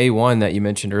 on the A1 that you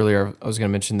mentioned earlier, I was going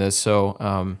to mention this.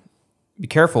 So be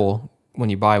careful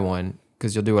when you buy one,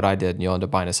 because you'll do what I did and you'll end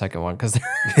up buying a second one, because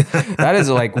that is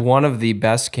like one of the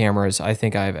best cameras I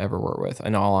think I've ever worked with,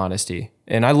 in all honesty.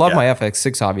 And I love my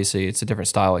FX6, obviously. It's a different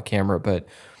style of camera, but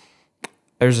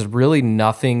there's really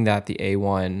nothing that the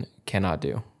A1 cannot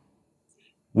do.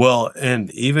 Well, and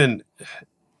even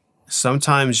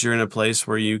sometimes you're in a place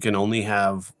where you can only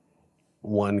have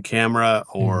one camera,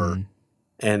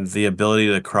 and the ability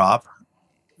to crop,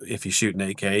 if you shoot in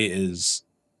 8K, is,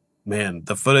 man,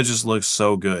 the footage just looks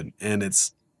so good. And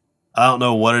I don't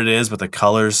know what it is, but the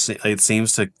colors, it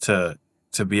seems to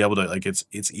be able to, like,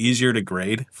 it's easier to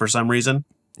grade for some reason.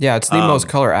 Yeah, it's the most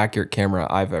color accurate camera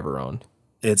I've ever owned.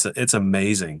 It's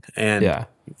amazing. And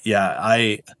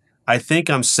I think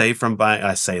I'm safe from buying.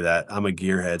 I say that I'm a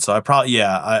gearhead, so I probably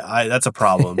I that's a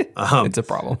problem. It's a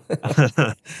problem.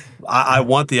 I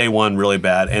want the A1 really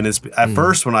bad, and it's at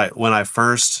first when I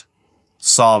first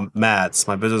saw Matt's,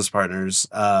 my business partners,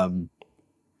 I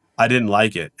didn't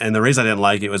like it, and the reason I didn't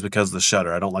like it was because of the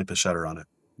shutter. I don't like the shutter on it.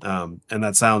 And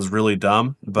that sounds really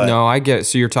dumb, but no, I get it.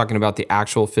 So you're talking about the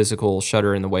actual physical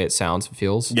shutter and the way it sounds and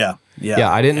feels. Yeah.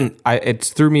 It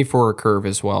threw me for a curve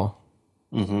as well.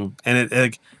 Mm-hmm. And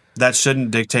it that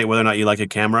shouldn't dictate whether or not you like a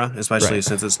camera, especially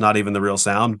since it's not even the real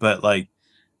sound. But like,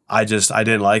 I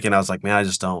didn't like it. And I was like, man, I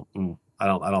just don't. I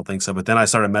don't think so. But then I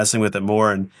started messing with it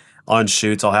more, and on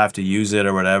shoots I'll have to use it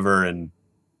or whatever. And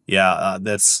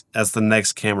that's the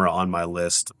next camera on my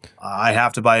list. I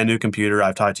have to buy a new computer.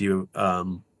 I've talked to you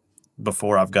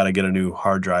before. I've got to get a new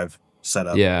hard drive set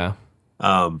up. Yeah.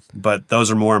 But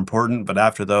those are more important. But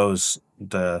after those,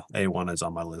 the A1 is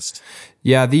on my list.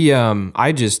 Yeah.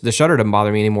 The shutter doesn't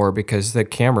bother me anymore because the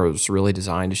camera was really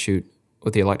designed to shoot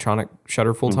with the electronic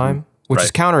shutter full time, which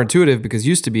is counterintuitive because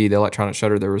used to be the electronic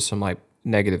shutter, there was some like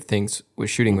negative things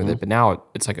with shooting with it, but now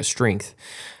it's like a strength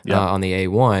Yeah. on the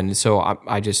A1. So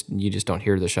you just don't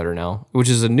hear the shutter now, which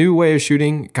is a new way of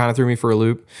shooting. Kind of threw me for a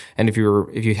loop. And if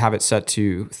you have it set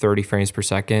to 30 frames per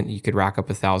second, you could rack up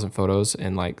 1,000 photos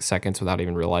in like seconds without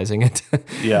even realizing it.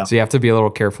 Yeah. So you have to be a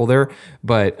little careful there.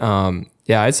 But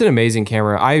yeah, it's an amazing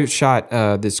camera. I shot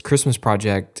this Christmas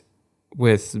project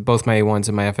with both my A1s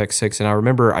and my FX6, and I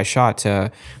remember I shot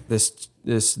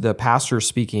the pastor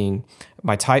speaking.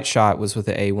 My tight shot was with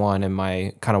the A1, and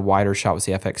my kind of wider shot was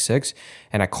the FX6.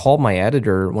 And I called my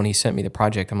editor when he sent me the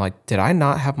project. I'm like, did I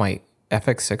not have my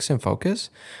FX6 in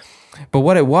focus? But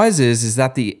what it was is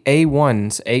that the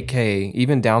A1's 8K,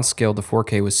 even downscaled to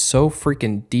 4K, was so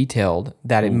freaking detailed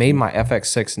that it made my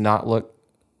FX6 not look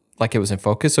like it was in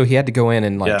focus. So he had to go in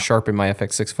and like sharpen my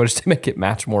FX6 footage to make it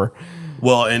match more.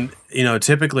 Well, and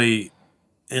typically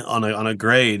on a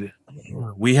grade,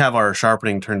 we have our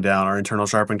sharpening turned down, our internal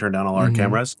sharpening turned down on our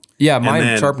cameras. Yeah,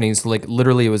 mine sharpening's like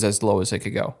literally it was as low as it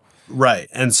could go. Right.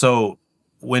 And so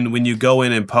when you go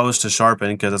in and post to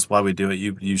sharpen, because that's why we do it,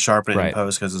 you sharpen it in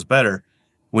post because it's better.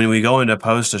 When we go into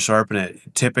post to sharpen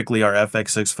it, typically our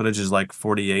FX6 footage is like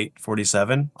 48,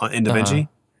 47 in DaVinci.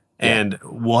 And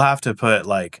we'll have to put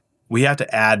we have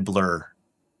to add blur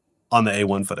on the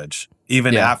A1 footage,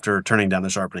 even after turning down the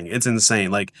sharpening. It's insane.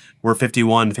 Like we're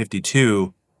 51,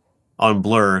 52 on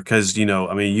blur because,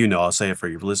 I'll say it for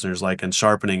your listeners, like in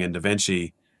sharpening in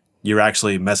DaVinci, you're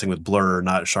actually messing with blur,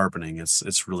 not sharpening.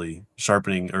 It's really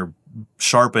sharpening or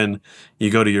sharpen.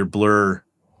 You go to your blur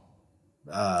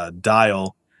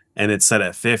dial and it's set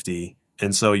at 50.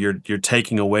 And so you're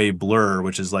taking away blur,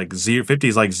 which is like 50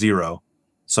 is like 0.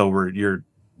 So your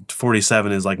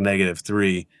 47 is like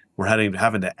 -3. We're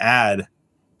having to add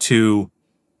 2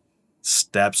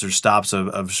 steps or stops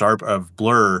of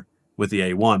blur with the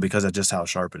A1 because of just how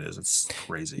sharp it is. It's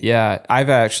crazy. Yeah, I've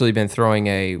actually been throwing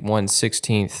a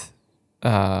 1/16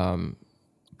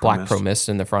 Black Pro Mist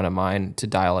in the front of mine to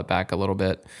dial it back a little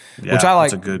bit, which I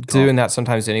like doing that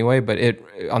sometimes anyway. But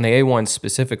on the A1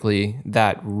 specifically,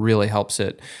 that really helps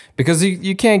it because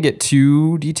you can get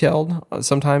too detailed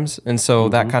sometimes, and so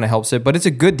that kind of helps it. But it's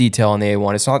a good detail on the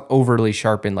A1. It's not overly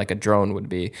sharpened like a drone would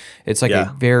be. It's like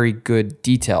a very good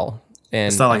detail, and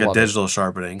it's not like a digital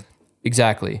sharpening.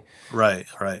 Exactly. Right.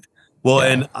 Well,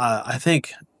 and I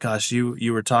think, gosh,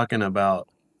 you were talking about.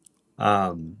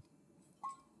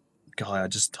 Golly, I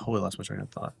just totally lost my train of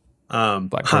thought.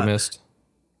 Black Pro Mist.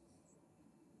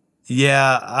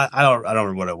 Yeah, I don't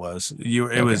remember what it was.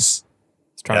 It was.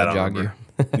 It's trying to jog you.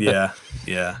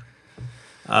 yeah.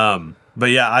 But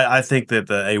yeah, I think that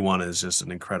the A1 is just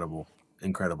an incredible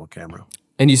camera.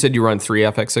 And you said you run 3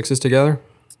 FX6s together?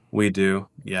 We do.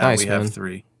 Yeah, nice, we have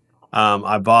 3.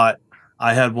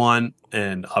 I had one,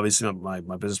 and obviously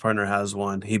my business partner has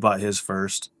one. He bought his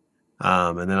first.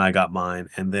 And then I got mine,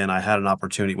 and then I had an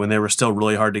opportunity when they were still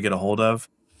really hard to get a hold of.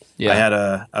 Yeah. I had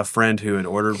a friend who had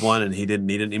ordered one and he didn't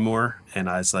need it anymore, and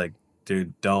I was like,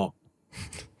 dude, don't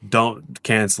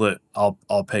cancel it.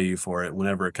 I'll pay you for it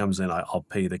whenever it comes in. I'll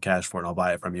pay you the cash for it and I'll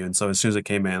buy it from you. And so as soon as it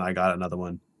came in, I got another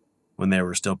one when they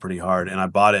were still pretty hard, and I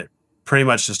bought it pretty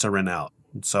much just to rent out.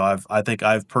 So I think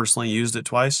I've personally used it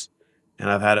twice,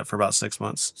 and I've had it for about 6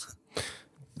 months.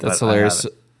 That's hilarious.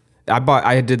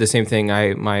 I did the same thing.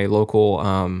 My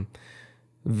local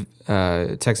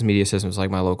Texas Media Systems,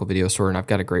 like my local video store, and I've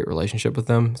got a great relationship with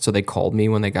them. So they called me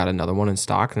when they got another one in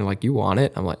stock, and they're like, "You want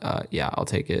it?" I'm like, "Yeah, I'll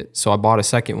take it." So I bought a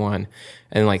second one,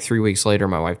 and like 3 weeks later,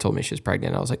 my wife told me she was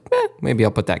pregnant. I was like, maybe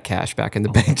I'll put that cash back in the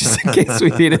bank just in case we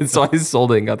need it. So I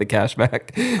sold it and got the cash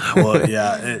back. Well,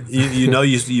 yeah,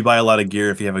 you buy a lot of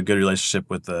gear if you have a good relationship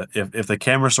with if the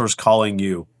camera store's calling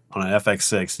you on an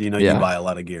FX6, you buy a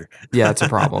lot of gear. Yeah, it's a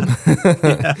problem.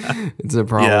 It's a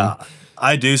problem. Yeah,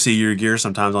 I do see your gear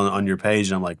sometimes on your page,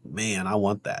 and I'm like, man, I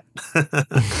want that.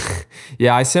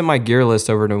 Yeah, I sent my gear list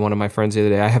over to one of my friends the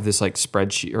other day. I have this like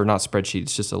spreadsheet, or not spreadsheet,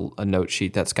 it's just a note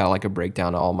sheet that's got like a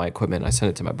breakdown of all my equipment. I sent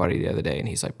it to my buddy the other day, and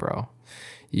he's like, bro,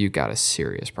 you got a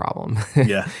serious problem.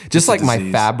 Yeah. Just like my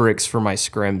fabrics for my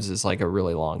scrims is like a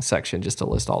really long section just to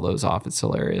list all those off. It's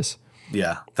hilarious.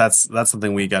 Yeah, that's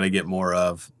something we got to get more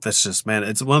of. That's just, man,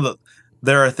 it's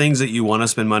there are things that you want to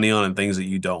spend money on and things that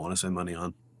you don't want to spend money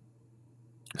on.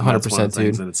 100%,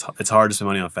 dude. And it's hard to spend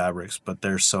money on fabrics, but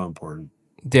they're so important.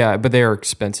 Yeah, but they are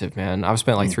expensive, man. I've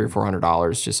spent like $300 or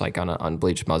 $400 just like on an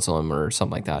unbleached Muslim or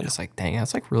something like that. Yeah. It's like, dang,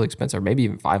 that's like really expensive. Maybe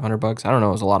even $500. I don't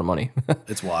know. It's a lot of money.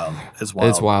 It's wild. It's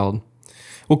wild.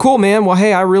 Well, cool, man. Well,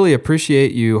 hey, I really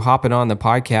appreciate you hopping on the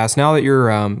podcast. Now that you're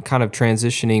kind of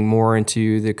transitioning more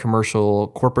into the commercial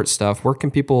corporate stuff, where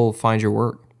can people find your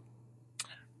work?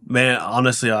 Man,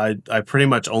 honestly, I pretty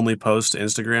much only post to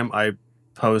Instagram. I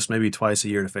post maybe twice a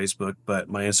year to Facebook, but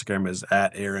my Instagram is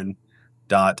at aaron.m.morgan.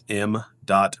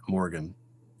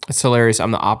 It's hilarious. I'm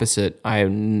the opposite.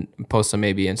 I post on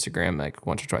maybe Instagram like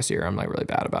once or twice a year. I'm like really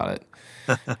bad about it.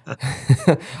 I'm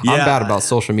bad about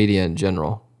social media in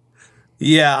general.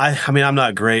 Yeah, I mean, I'm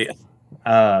not great.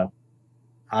 Facebook,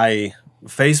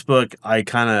 I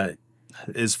kind of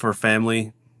is for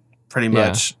family pretty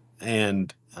much. Yeah.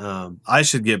 And I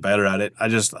should get better at it.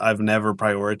 I've never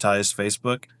prioritized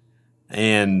Facebook.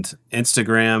 And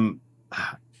Instagram,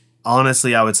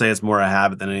 honestly, I would say it's more a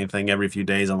habit than anything. Every few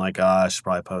days, I'm like, I should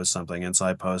probably post something. And so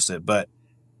I post it. But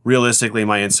realistically,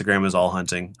 my Instagram is all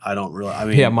hunting.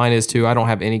 Yeah, mine is too. I don't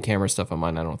have any camera stuff on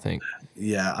mine, I don't think.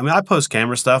 Yeah. I mean, I post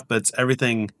camera stuff, but it's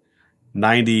everything,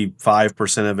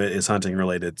 95% of it is hunting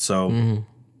related. So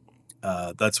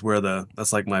that's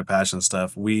like my passion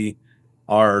stuff. We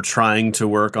are trying to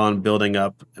work on building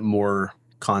up more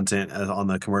content on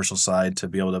the commercial side to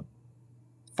be able to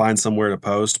find somewhere to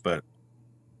post, but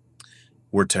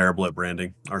we're terrible at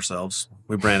branding ourselves.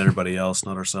 We brand everybody else,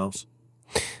 not ourselves.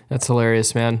 That's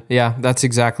hilarious, man. Yeah, that's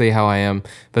exactly how I am.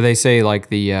 But they say like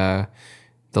the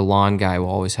lawn guy will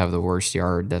always have the worst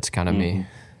yard. That's kind of me.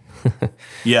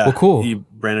 Yeah. Well, cool. You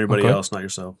brand everybody else, not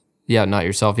yourself. Yeah, not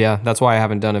yourself. Yeah, that's why I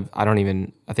haven't done it. I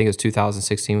think it was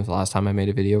 2016 was the last time I made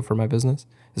a video for my business.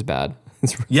 It's bad.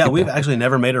 It's really we've bad. actually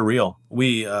never made a reel.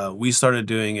 We started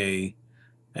doing a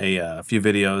few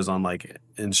videos on like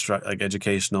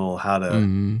educational how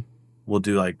to. We'll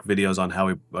do like videos on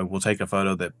how we'll take a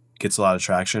photo that gets a lot of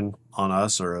traction on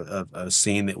us, or a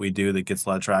scene that we do that gets a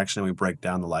lot of traction, and we break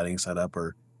down the lighting setup,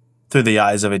 or through the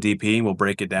eyes of a DP, we'll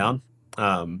break it down.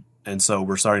 And so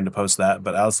we're starting to post that,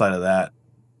 but outside of that,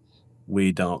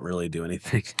 we don't really do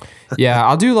anything. Yeah,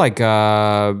 I'll do like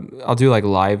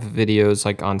live videos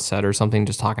like on set or something,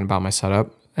 just talking about my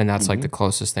setup, and that's like the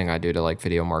closest thing I do to like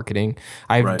video marketing.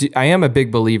 I am a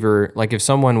big believer. Like if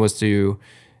someone was to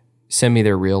send me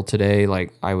their reel today,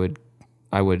 like I would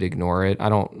ignore it.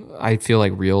 I feel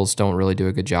like reels don't really do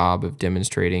a good job of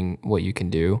demonstrating what you can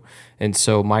do. And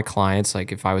so my clients,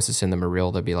 like if I was to send them a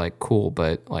reel, they'd be like, cool,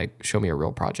 but like show me a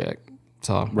real project.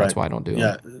 So that's why I don't do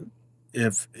it.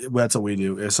 If that's what we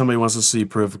do. If somebody wants to see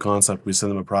proof of concept, we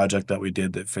send them a project that we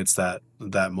did that fits that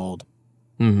mold.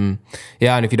 Mm-hmm.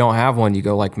 Yeah. And if you don't have one, you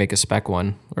go like make a spec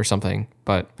one or something,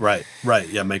 but right.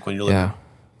 Yeah. Make one you're living. Yeah.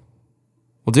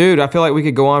 Well, dude, I feel like we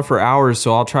could go on for hours,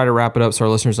 so I'll try to wrap it up so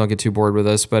our listeners don't get too bored with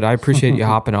us. But I appreciate you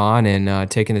hopping on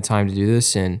and taking the time to do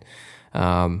this. And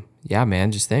yeah,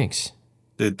 man, just thanks.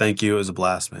 Dude, thank you. It was a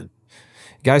blast, man.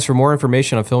 Guys, for more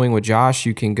information on Filming with Josh,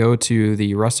 you can go to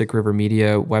the Rustic River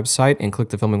Media website and click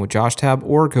the Filming with Josh tab,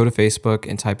 or go to Facebook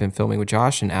and type in Filming with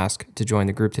Josh and ask to join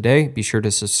the group today. Be sure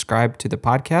to subscribe to the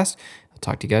podcast. I'll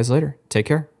talk to you guys later. Take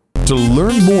care. To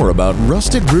learn more about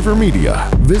Rustic River Media,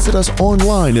 visit us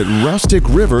online at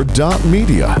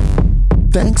rusticriver.media.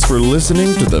 Thanks for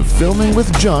listening to the Filming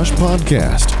with Josh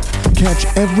podcast. Catch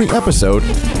every episode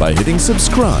by hitting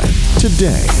subscribe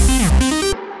today.